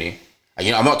the journey, and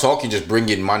you know I'm not talking just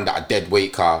bringing man that a dead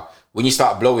weight car. When you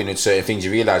start blowing in certain things,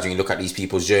 you realize when you look at these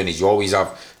people's journeys, you always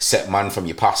have set man from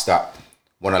your past that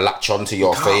want to latch on to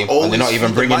your fame, and they're not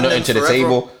even bringing nothing to the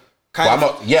table. But I'm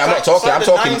not talking. I'm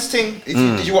talking. Nines thing.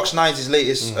 Did you watch Nines'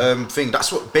 latest thing?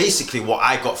 That's what basically what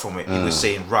I got from it. He was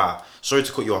saying, "Rah." Sorry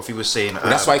to cut you off. He was saying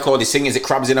That's why I call this thing, is it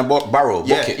crabs in a barrel?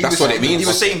 yeah, bucket. he That's was what saying- it means. He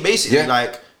was saying basically Yeah.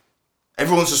 like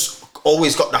everyone's just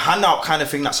always got the handout kind of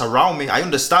thing that's around me. I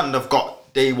understand I've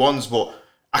got day ones, but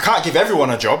I can't give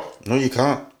everyone a job. No, you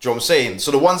can't. Do you know what I'm saying?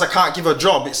 So the ones I can't give a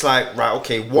job, it's like, right,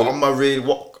 okay, what am I really?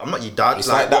 What I'm not your dad. It's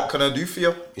Like, like that- what can I do for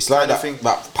you? It's like Kind of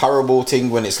that parable thing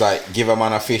when it's like, give a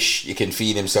man a fish, you can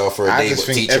feed himself for a I day, just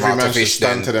but think teach him every how to man should fish.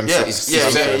 stand to Then themselves. Yeah,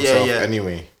 stand to yeah, themselves yeah.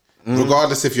 Anyway,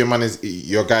 regardless if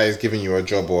your guy is giving you a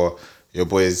job or your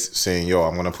boy is saying, "Yo,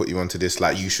 I'm gonna put you onto this."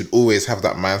 Like, you should always have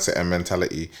that mindset and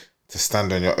mentality to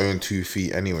stand on your own 2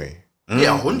 feet anyway.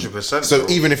 Yeah, 100%. So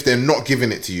even if they're not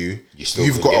giving it to you, still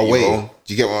you've can got get a your way. own.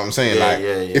 Do you get what I'm saying? Yeah, like,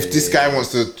 yeah, if this guy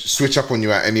wants to switch up on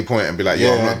you at any point and be like,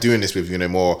 "Yo, I'm not doing this with you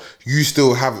anymore," you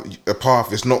still have a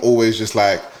path. It's not always just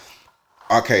like,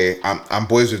 "Okay, I'm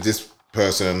boys with this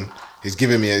person. He's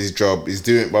giving me his job. He's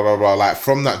doing blah blah blah." Like,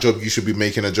 from that job, you should be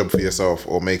making a job for yourself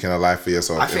or making a life for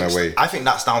yourself in a way. I think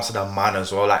that's down to the man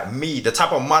as well. Like me, the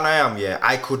type of man I am, yeah,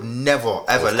 I could never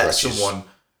ever let crutches. someone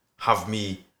have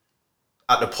me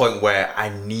at the point where I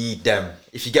need them.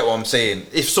 If you get what I'm saying,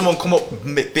 if someone come up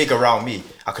big around me,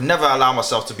 I could never allow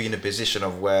myself to be in a position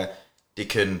of where they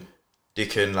can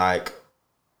like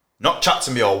not chat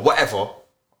to me or whatever,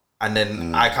 and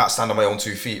then I can't stand on my own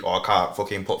 2 feet, or I can't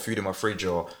fucking put food in my fridge,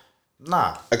 or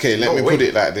nah. Okay, let No me way. put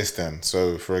it like this then.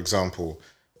 So, for example,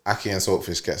 Aki and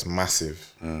Saltfish gets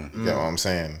massive. You get what I'm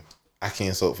saying? Aki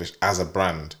and Saltfish as a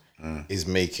brand is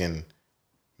making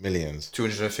millions.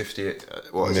 250,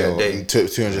 what is it, a day?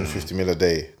 250 mil a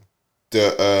day.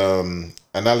 The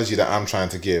analogy that I'm trying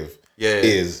to give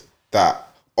is that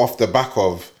off the back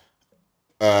of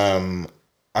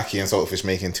Aki and Saltfish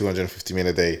making 250 mil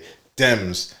a day,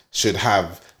 Dems should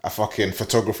have a fucking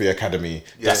photography academy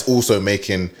that's also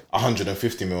making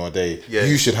 150 mil a day. Yeah.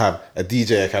 You should have a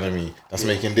DJ academy that's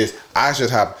making this. I should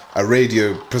have a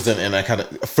radio presenting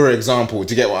academy, for example.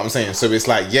 Do you get what I'm saying? So it's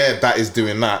like, yeah, that is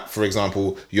doing that. For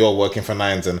example, you're working for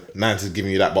Nines and Nines is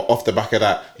giving you that, but off the back of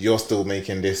that, you're still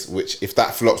making this, which if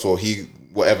that flops or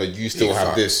whatever, you still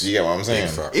have this. You get what I'm saying?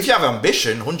 If you have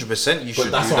ambition, 100%, you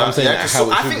should that's do what that. I'm saying, Yeah, like, 'cause how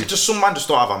it I should think be. just some man just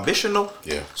don't have ambition though.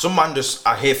 Yeah. Some man just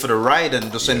are here for the ride and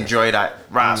just enjoy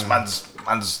that. Man's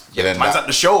Man's then at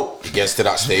the show. It gets to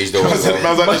that stage though. Man's at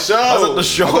the show. Man's at the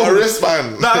show. I got a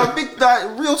wristband. Nah,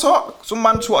 real talk. Some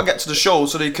man want to get to the show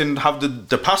so they can have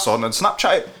the pass on and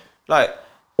Snapchat it. Like,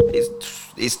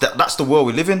 that's the world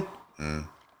we live in.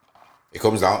 It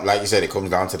comes down, like you said, it comes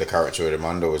down to the character of the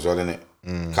man though as well, innit?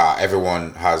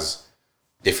 Everyone has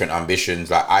different ambitions.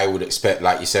 Like I would expect,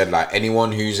 like you said, like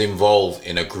anyone who's involved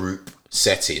in a group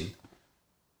setting,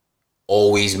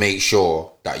 always make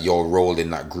sure that your role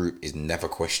in that group is never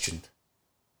questioned.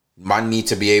 Man need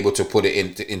to be able to put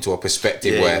it into a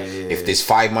perspective where if there's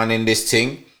 5 man in this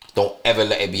thing, don't ever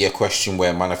let it be a question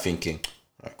where man are thinking,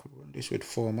 I could run this with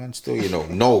 4 man still, you know.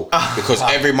 No, because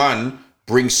every man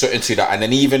brings something to that. And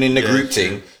then even in the group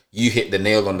thing, you hit the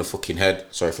nail on the fucking head.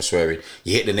 Sorry for swearing.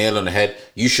 You hit the nail on the head.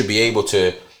 You should be able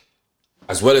to,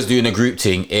 as well as doing a group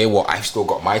thing, I've still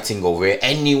got my thing over here.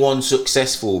 Anyone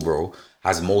successful, bro,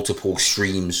 has multiple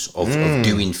streams of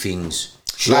doing things.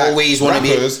 You like always want to be.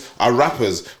 Rappers are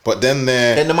rappers, but then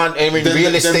they're the man in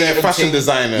real estate. Then they're fashion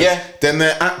designers. Yeah. Then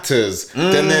they're actors.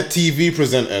 Then they're TV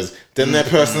presenters. Then they're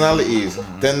personalities.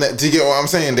 Then do you get what I'm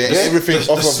saying? They're everything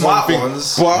off of one thing.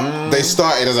 Ones. But they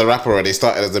started as a rapper or they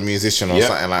started as a musician or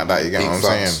something like that. You get what I'm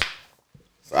saying?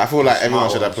 So I feel like everyone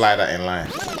should apply that in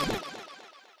life.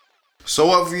 So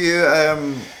have you?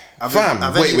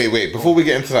 Wait. Before we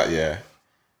get into that,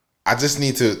 I just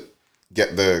need to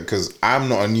get because I'm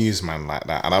not a newsman like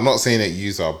that, and I'm not saying that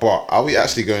you are, but are we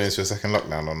actually going into a second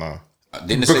lockdown or no?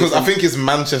 Because I think it's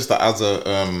Manchester as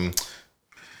a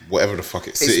whatever the fuck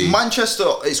it's city. It's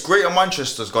Manchester. It's Greater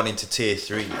Manchester's gone into tier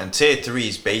 3, and tier 3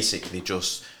 is basically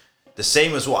just the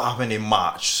same as what happened in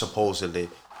March supposedly.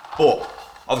 But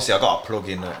obviously, I got a plug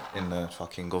in the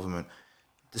fucking government.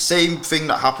 The same thing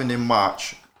that happened in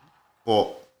March,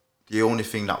 but the only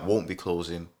thing that won't be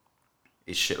closing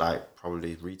is shit like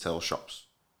probably retail shops.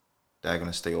 They're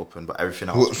gonna stay open, but everything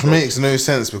else which makes no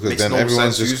sense because then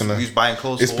everyone's just gonna. Who's buying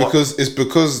clothes? It's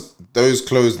because those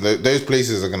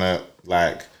places are gonna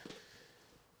like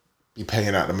be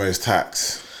paying out the most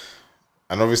tax,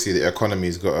 and obviously the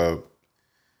economy's got to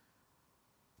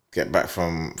get back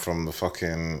from the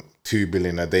fucking 2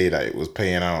 billion a day that it was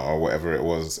paying out or whatever it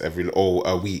was a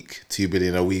week, 2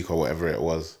 billion a week or whatever it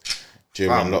was.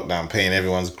 During lockdown, paying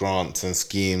everyone's grants and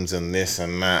schemes and this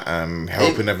and that and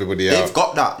helping everybody out. They've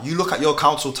got that. You look at your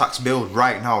council tax bill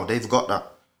right now, they've got that.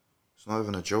 It's not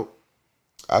even a joke.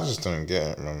 I just don't get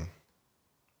it, man.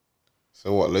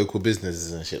 So what, local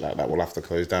businesses and shit like that will have to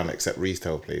close down except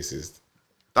retail places?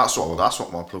 That's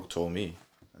what my plug told me.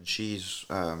 And she's,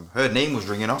 her name was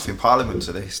ringing off in Parliament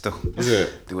today still. Is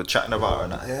it? They were chatting about her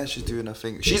and that, she's doing her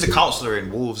thing. She's a councillor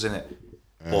in Wolves, innit?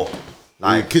 But...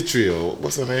 like Kitri or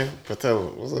what's her name?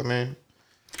 Patel, what's her name?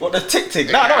 What, the tick?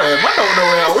 Nah, no, I don't know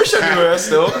her. I wish I knew her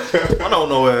still. I don't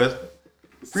know her.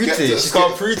 Pretty. She's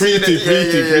called Pretty.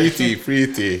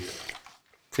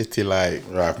 Pretty like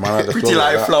right, man. Pretty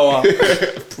like flower.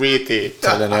 Pretty.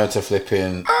 Telling her to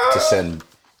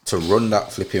run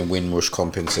that flipping Windrush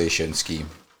compensation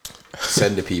scheme.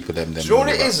 Send the people them. Do you know what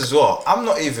it is as well? I'm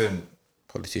not even.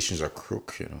 Politicians are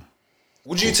crook, you know.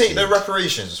 Would you take the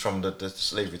reparations from the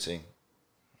slavery thing?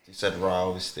 He said, "Right,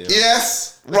 obviously."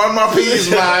 Yes, run my peas,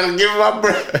 man. Give my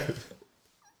bread.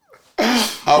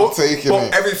 I'm taking it.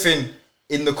 But everything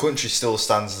in the country still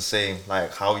stands the same.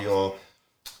 Like how you're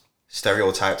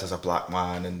stereotyped as a black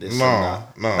man and this and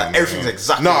that. No, everything's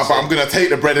exactly. No, the but same. I'm gonna take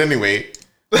the bread anyway.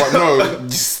 But no,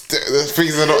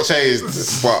 things are not changed.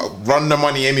 But run the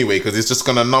money anyway because it's just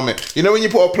gonna numb it. You know when you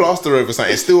put a plaster over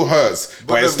something, it still hurts,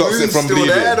 but it stops it from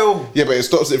bleeding. Yeah, but it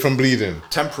stops it from bleeding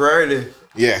temporarily.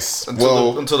 Yes.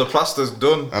 Until the plaster's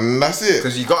done, and that's it.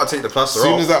 Because you gotta take the plaster off.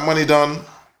 As soon as that money done.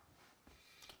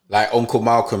 Like Uncle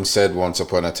Malcolm said once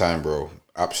upon a time, bro.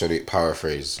 Absolute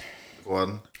paraphrase. Go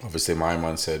on. Obviously, my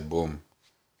man said, "Boom."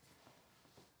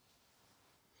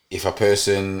 If a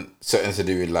person, something to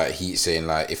do with like heat, saying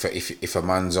like if a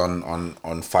man's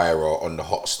on fire or on the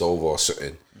hot stove or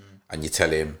something, and you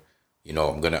tell him, you know,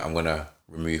 I'm gonna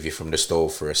remove you from the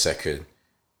stove for a second,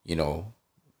 you know,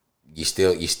 you're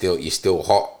still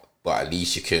hot, but at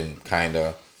least you can kind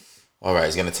of, all right,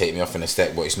 it's gonna take me off in a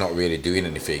step, but it's not really doing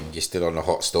anything. You're still on the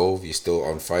hot stove, you're still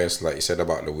on fire. So like you said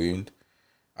about the wound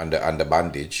and the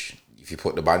bandage, if you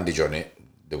put the bandage on it,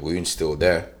 the wound's still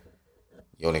there.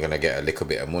 You're only gonna get a little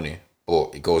bit of money.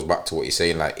 But it goes back to what you're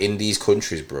saying, like in these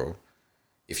countries, bro,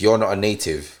 if you're not a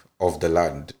native of the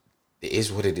land, it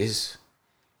is what it is.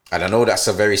 And I know that's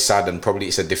a very sad and probably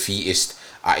it's a defeatist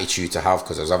attitude to have,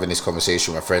 because I was having this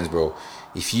conversation with my friends, bro.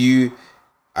 If you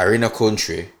are in a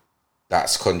country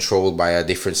that's controlled by a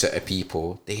different set of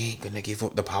people, they ain't gonna give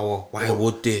up the power. Why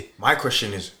would they? My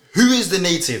question is, who is the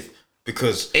native?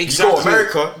 Because Exactly. you go to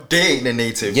America, they ain't the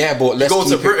native. Yeah, but let's you go to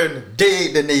keep it- Britain, they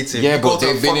ain't the native. Yeah, you but go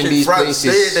they've to been in fucking these France, places-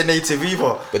 they ain't the native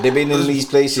either. But they've been in these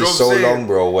places You know what so I'm saying? long,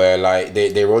 bro, where like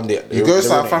they run the. You go to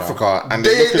South Africa and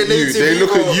they look at you. They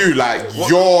look at you like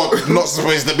you're not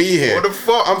supposed to be here. What the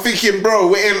fuck? I'm thinking, bro,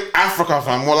 we're in Africa,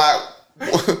 fam. We're like,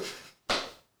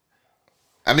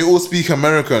 and they all speak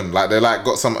American. Like they like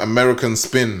got some American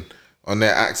spin on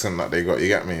their accent that they got. You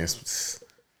get me? It's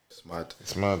Mad.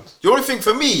 it's mad. The only thing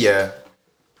for me, yeah,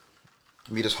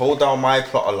 me just hold down my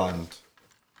plot of land,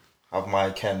 have my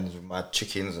Kens with my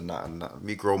chickens and that.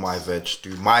 Me grow my veg,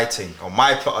 do my thing on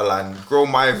my plot of land, grow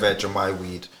my veg and my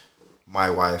weed, my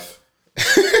wife.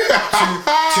 two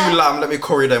lamb, let me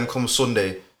curry them come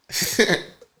Sunday.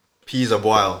 Peas are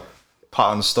boiled,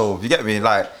 pot on the stove. You get me?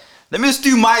 Like, let me just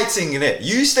do my thing in it.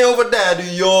 You stay over there, do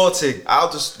your thing.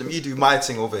 Let me do my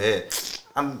thing over here.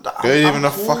 And Go live in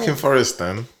a fucking forest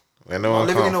then. Where no one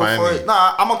living can't in a find forest. you.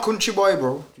 Nah, I'm a country boy,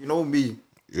 bro. You know me.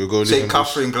 You go live St. in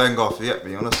Catherine, Glengoff. You get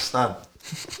me? You understand?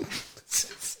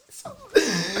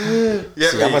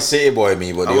 Get See, me? I'm a city boy,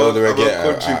 me, but the I'm a- older I I'm a get,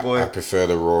 country boy. I prefer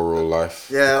the rural life.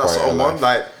 Yeah, that's Quieter what I'm on. life.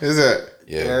 Like, Is it?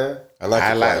 Yeah. I I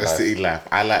like like the city life.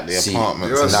 I like the See, apartments.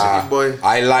 you're a and city that. boy.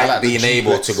 I like the being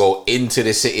able duplex. to go into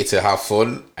the city to have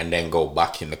fun and then go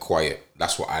back in the quiet.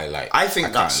 That's what I like. I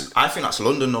think can't- that's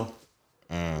London though.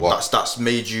 What? That's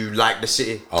made you like the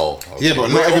city. Oh, okay. Yeah, but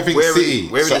not Where- everything's where- city.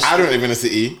 where So is- I don't live in a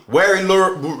city. Where in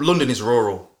London is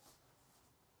rural?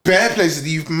 Bare places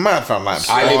you mad, fam. Like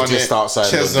I live Barnet, just outside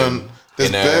Cheshunt. London. There's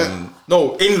In, bare.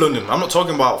 No, in London. I'm not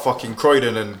talking about fucking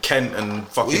Croydon and Kent and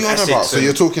fucking What are you on Essex. about? So and-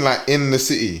 you're talking like in the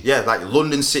city. yeah, like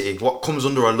London City. What comes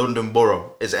under a London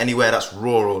borough is anywhere that's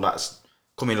rural. That's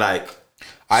coming like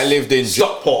I lived in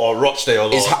Stockport or Rochdale.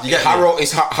 Or, Is you get me? Harrow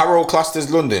is Harrow classed as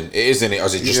London? It isn't it? Or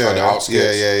is it just Yeah, on the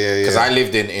outskirts? yeah. Because I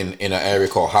lived in an area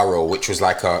called Harrow, which was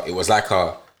like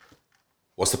a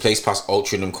what's the place past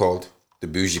Altrincham called? The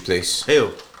bougie place.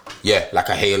 Hale. Yeah, like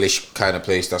a Halish kind of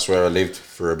place. That's where I lived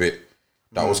for a bit.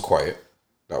 That was quiet.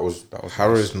 That was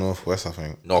Harrow is northwest, I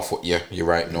think. north. Yeah, you're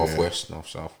right. Northwest, north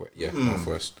southwest. Yeah,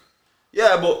 northwest.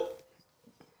 Yeah, but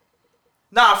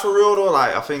nah, for real though.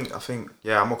 Like I think,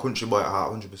 yeah, I'm a country boy at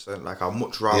heart, 100%. Like I'd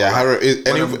much rather. Yeah, like, Harrow is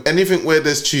when I'm- anything where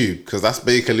there's tube, because that's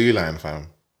Bakerloo line, fam.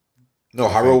 No,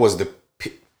 Harrow was the.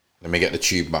 Let me get the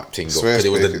tube map thing up. Swear Because it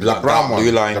was it's the the black, brown dark one.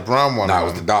 blue line. The brown one, Nah, it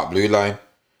was man. the dark blue line.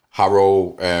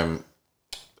 Harrow. I'm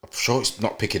sure it's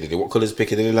not Piccadilly. What colour is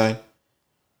Piccadilly line?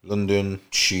 London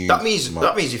tube. that means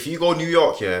map. if you go New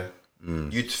York, yeah,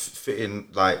 you'd fit in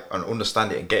like and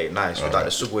understand it and get it nice with like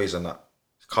the subways and that.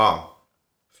 It's calm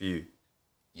for you.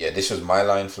 Yeah, this was my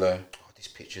line, Flair. Oh, this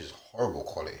picture is horrible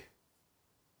quality.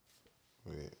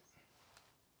 Wait.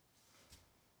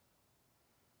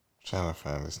 Trying to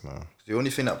find this now. The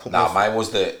only thing that put Nah, me mine was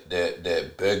the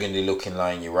burgundy looking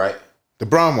line. You're right. The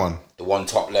brown one. The one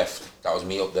top left. That was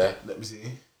me up there. Let me see.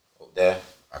 Up there.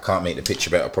 I can't make the picture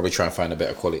better. I'll probably try and find a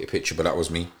better quality picture, but that was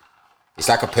me. It's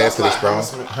like a purplish brown.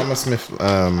 Hammersmith.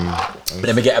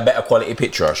 Let me get a better quality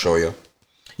picture. I'll show you.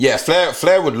 Yeah,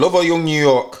 Flair would love a young New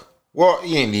York. What?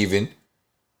 He ain't leaving.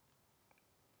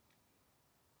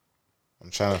 I'm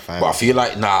trying to find. But I feel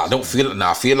like I don't feel.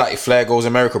 I feel like if Flair goes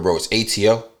America, bro, it's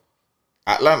ATL.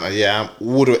 Atlanta. Yeah, I'm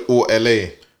all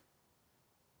LA.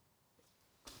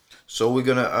 So we're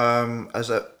gonna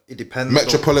it depends.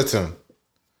 Metropolitan.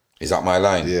 Is that my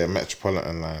line? Yeah,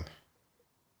 Metropolitan line.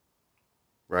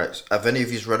 Right. Have any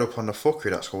of you read up on the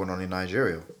fuckery that's going on in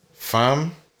Nigeria?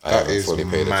 Fam, I that haven't is fully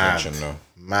paid mad. attention, no.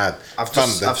 Mad. I've Fam,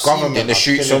 just- the I've seen- government Getting to are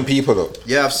shoot killing- some people up.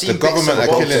 Yeah, I've seen The government bits are of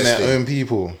killing their protesting. own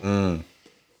people.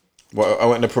 Well, I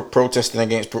went to protesting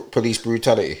against police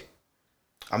brutality.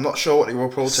 I'm not sure what they were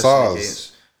protesting SARS.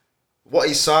 against. What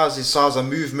is SARS? Is SARS a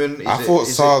movement? I thought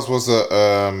SARS was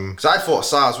a Because I thought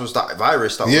SARS was that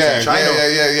virus that was in China.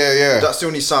 yeah. That's the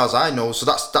only SARS I know. So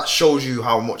that shows you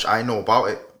how much I know about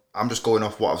it. I'm just going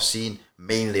off what I've seen,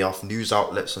 mainly off news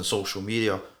outlets and social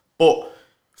media. But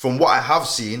from what I have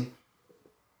seen,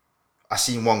 I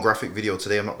seen one graphic video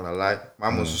today. I'm not gonna lie.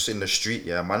 Man was just in the street.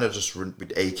 Yeah, man, are just with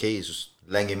AKs, just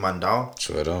laying man down.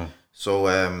 Swear down. So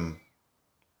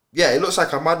yeah, it looks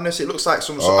like a madness. It looks like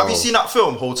some. Have you seen that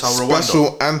film, Hotel Rwanda?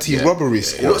 Special anti-robbery It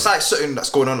squad. looks like something that's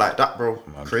going on like that, bro.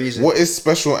 Crazy. What is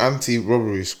special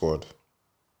anti-robbery squad?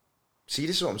 See,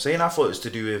 this is what I'm saying. I thought it was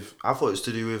to do with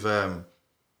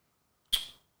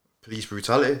police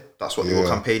brutality. That's what they were Yeah.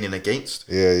 campaigning against.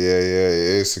 Yeah.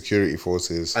 It is security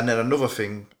forces. And then another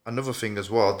thing as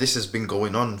well. This has been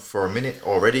going on for a minute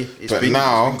already. But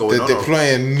now they're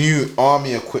deploying new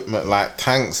army equipment like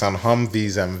tanks and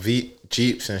Humvees and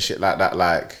jeeps and shit like that.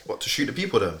 Like, What, to shoot the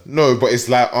people then? no, but it's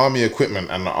like army equipment,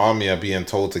 and the army are being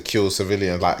told to kill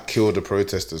civilians, like kill the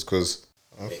protesters, because.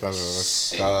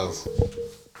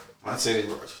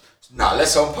 Nah,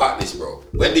 let's unpack this, bro.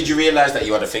 When did you realise that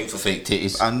you had a thing for fake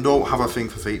titties? I don't have a thing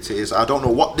for fake titties. I don't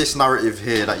know what this narrative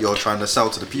here that you're trying to sell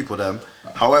to the people them.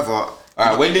 However,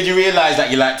 Alright, when did you realise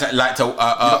that you liked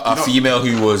a female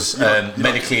who was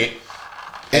medically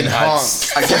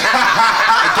enhanced? again,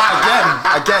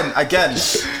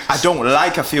 I don't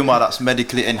like a female that's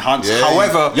medically enhanced. Yeah,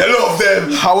 however, You love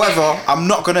them. However, I'm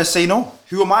not gonna say no.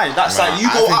 Who am I? That's Nah, like you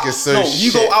I go. think it's so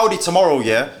you shit. go Audi tomorrow,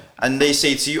 yeah, and they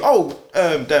say to you, "Oh,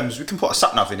 Dems, we can put a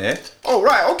sat nav in here." Oh,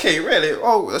 right, okay, really?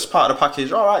 Oh, that's part of the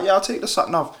package. All right, yeah, I'll take the sat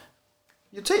nav.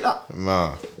 You take that?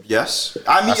 Nah. Yes.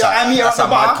 I meet That's her a at the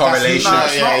bar. mad correlation.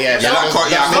 That's not- Yeah, Yeah, that's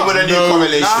I'm coming with a new no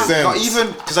correlation. sense. Not even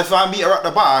because if I meet her at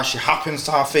the bar, she happens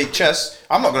to have fake chest.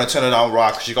 I'm not gonna turn her down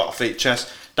right because she got a fake chest.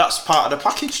 That's part of the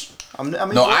package. I mean,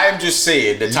 No, I'm just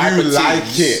saying the type You of like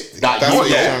titties it. that That's you what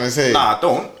you're get. trying to say. Nah, I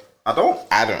don't. I don't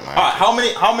like All it. right,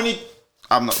 how many?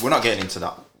 I'm not. We're not getting into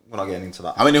that. We're not getting into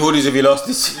that. How many hoodies have you lost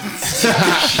this?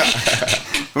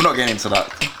 We're not getting into that.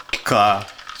 Car.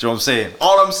 Do you know what I'm saying?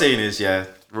 All I'm saying is, yeah,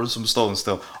 run some stones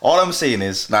still. All I'm saying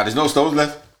is, Nah, there's no stones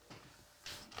left.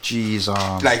 jeez,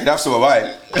 Like, you have some of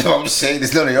mine. I'm just saying,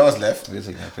 there's none of yours left.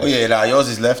 Oh yeah, nah, yours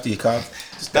is left. You can't.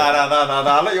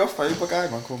 Nah. Let your favorite guy,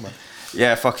 man. Come on, man.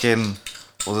 Yeah, fucking.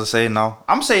 What was I saying now?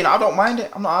 I'm saying I don't mind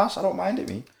it. I'm not asked. I don't mind it,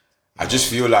 me. I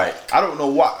just feel like I don't know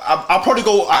what. I'll probably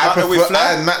go. I with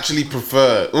Flair. naturally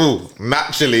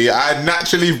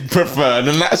prefer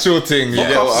the natural thing. You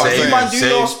get what I'm Same, You saying? man do same.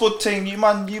 your spud thing. You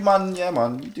man, yeah,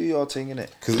 man. You do your thing, innit?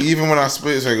 Because even when I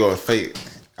spoke to her, I got a fake.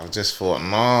 I just thought,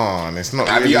 nah, and it's not.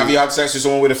 have really, you had sex with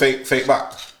someone with a fake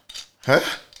back? Huh?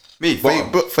 Me,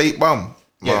 Fake bum.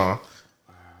 Yeah. Nah.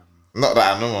 Not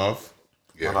that I know of.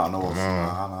 I don't know.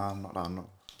 Nah, not that I know.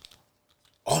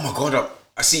 Oh my god!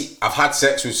 I see. I've had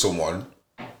sex with someone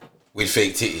with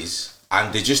fake titties,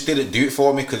 and they just didn't do it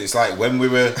for me because it's like when we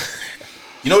were,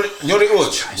 you know what it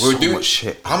was. We were so doing much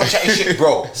shit. How much chatting shit,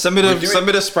 bro? Send me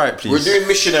the Sprite, please. We're doing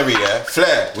missionary, yeah.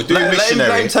 Flair. We're doing Let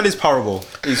missionary. him tell his parable,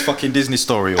 his fucking Disney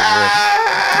story. Over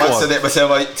Man said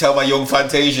that, tell my young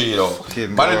Fantasia, you know.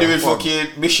 Fucking Man are doing bro.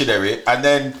 fucking missionary, and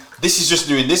then this is just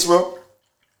doing this, bro.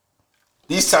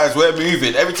 These times we're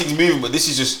moving, everything's moving, but this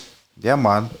is just. Yeah,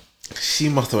 man. She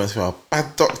must have went to a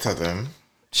bad doctor then.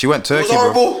 She went Turkey, was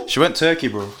bro. horrible. She went Turkey,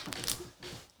 bro.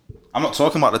 I'm not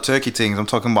talking about the Turkey things. I'm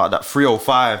talking about that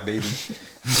 305, baby.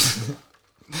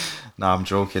 Nah, I'm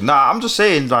joking. Nah, I'm just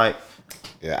saying, like,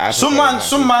 Yeah, some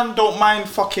man don't mind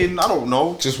fucking. I don't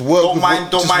know. Just work Don't with mind.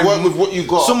 what- Don't just mind. work with what you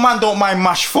got. Some man don't mind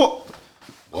mash foot.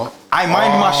 What? I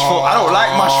mind mash foot. I don't like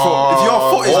mash foot. If your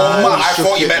foot is I mash,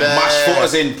 thought you meant mash foot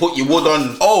as in put your wood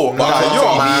on. Oh, But I nah, thought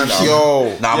yo, you man, mean now.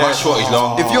 yo. Nah, mash foot is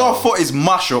long. if your foot is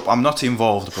mash up, I'm not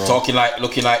involved, bro. Talking like,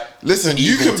 looking like. Listen,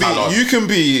 you evil can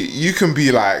talent.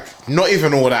 be like not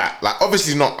even all that. Like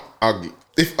obviously not ugly.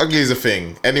 If ugly is a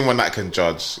thing, anyone that can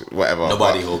judge, whatever.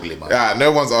 Nobody but- ugly, man. Yeah,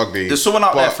 no one's ugly. There's someone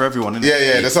out But- there for everyone, isn't Yeah,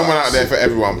 there? yeah. There's someone out there for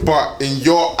everyone. But in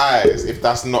your eyes, if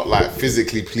that's not like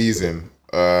physically pleasing,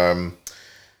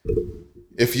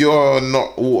 if you're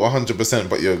not all 100%,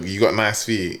 but you got nice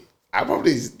feet, I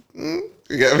probably you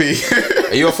get me.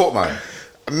 Are you a foot man?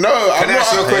 No, I'm I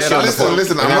ask not. you a question on the phone?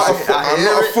 Listen. I'm Can I not a ask- foot. I'm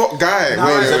not a foot guy.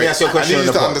 let me ask you a question I on need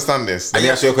you the to phone. understand this. Let me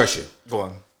ask you a question. Go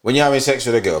on. When you're having sex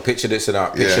with a girl, picture this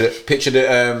scenario. Picture the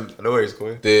I know where he's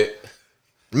going.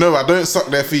 No, I don't suck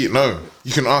their feet. No,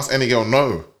 you can ask any girl.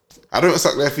 No, I don't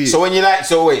suck their feet. So when you like,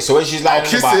 so when she's like, I'll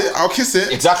kiss it. I'll kiss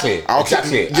it. Exactly. I'll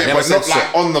exactly. Kiss, yeah, but not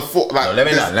like on the foot. Like No, let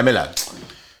me this. land.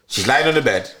 She's lying on the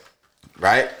bed,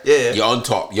 right? Yeah. You're on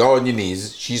top. You're on your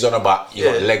knees. She's on her back. You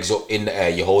got Yeah. legs up in the air.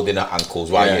 You're holding her ankles.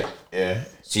 Right? Yeah. Yeah.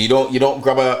 So you don't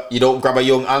grab a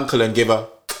young ankle and give her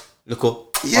look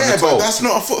up. Yeah, but that's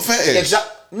not a foot fetish. Exactly.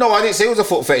 No, I didn't say it was a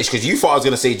foot fetish because you thought I was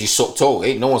gonna say you suck toe.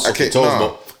 Ain't no one sucking Okay, toes, nah.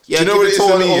 but yeah, Do you know give what the it is toe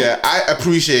for a me? little- Yeah, I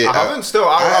appreciate. I haven't still.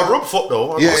 I rub foot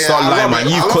though. Yeah, Stop I lying, rub man.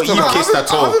 it. I love to rub Kissed it. that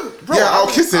toe. Yeah, I'll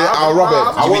kiss it. I'll rub it.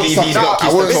 I You won't believe suck he's it. not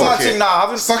kissed I won't the toe? suck Thing it. now, I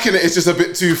haven't- Sucking it is just a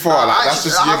bit too far. Like that's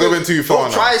just you're going too far Don't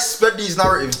now. try to spread these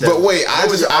narratives. Then. But wait, I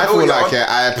know feel what like you're on.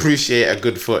 I appreciate a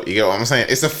good foot. You get what I'm saying?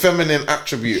 It's a feminine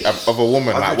attribute of a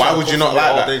woman. Like, been why trying would to you cook not for it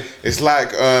like all that? day. It's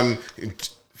like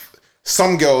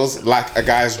some girls like a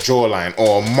guy's jawline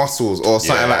or muscles or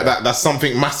something Yeah. like that. That's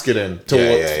something masculine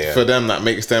towards yeah. for them that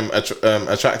makes them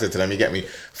attracted to them. You get me?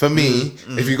 For me,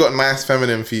 if you got nice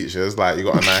feminine features, like you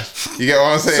got a nice, you get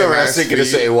what I'm saying? Sorry, I was Nice thinking of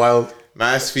feet, something wild.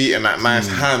 nice feet and that nice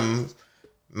hands.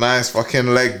 Nice fucking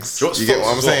legs. Just You get what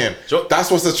I'm as well. saying? Just-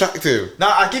 That's what's attractive.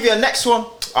 Now I'll give you a next one.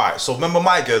 Alright, so remember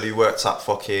my girl who worked at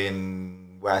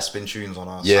fucking wear spin tunes on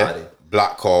her Yeah, Saturday.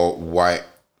 black or white.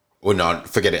 Oh no,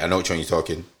 forget it. I know which one you're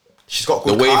talking. She's got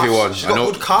The good wavy calves. one. She's I got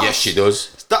know. good calves. Yes, she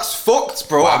does. That's fucked,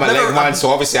 bro. But I'm a leg man, so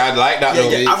obviously I'd like that. Yeah, though.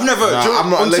 yeah. I've never. Nah, I'm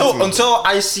not a legs man. until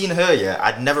I seen her. Yeah,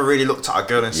 I'd never really looked at a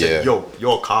girl and said, Yeah. "Yo,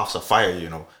 your calves are fire." You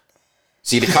know.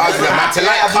 See the cards in the man to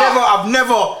like. I've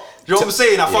never. You know what I'm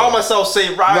saying? I found myself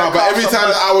saying, "Right." No, but calves every are time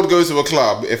fire. that I would go to a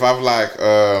club, if I've like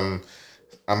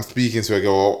I'm speaking to a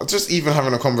girl, or just even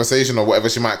having a conversation or whatever,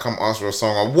 she might come ask for a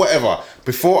song or whatever.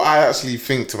 Before I actually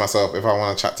think to myself if I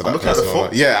want to chat to that looking at person the or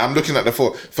not. Yeah, I'm looking at the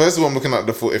foot. First of all, I'm looking at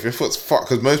the foot. If your foot's fucked,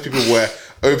 because most people wear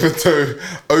open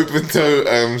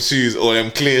toe shoes or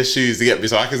them clear shoes to get me,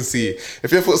 so I can see.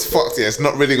 If your foot's fucked, yeah, it's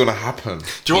not really gonna happen.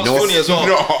 Do you know what's funny as well?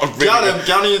 Not really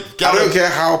I don't care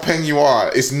how peng you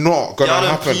are, it's not gonna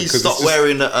happen. Please stop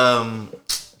wearing the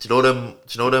Do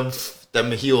you know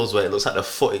them heels where it looks like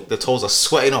the toes are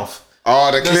sweating off.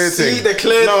 Oh, the clear thing. The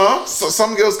clear. No, so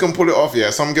some girls can pull it off. Yeah,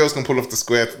 some girls can pull off the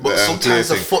square. But sometimes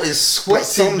the thing. foot is sweating. But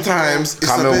sometimes it's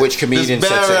Can't a remember bit, which comedian said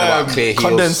There's something about clear heels.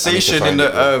 condensation in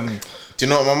the Do you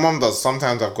know what my mum does?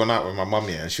 Sometimes I've gone out with my mum,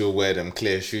 yeah, and she'll wear them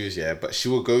clear shoes, yeah, but she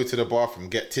will go to the bathroom,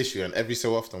 get tissue, and every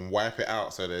so often wipe it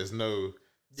out so there's no,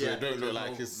 so it don't look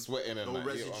like it's sweating and no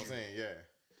like, you know what I'm residue. saying, yeah.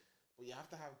 But you have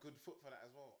to have good foot for that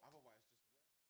as well.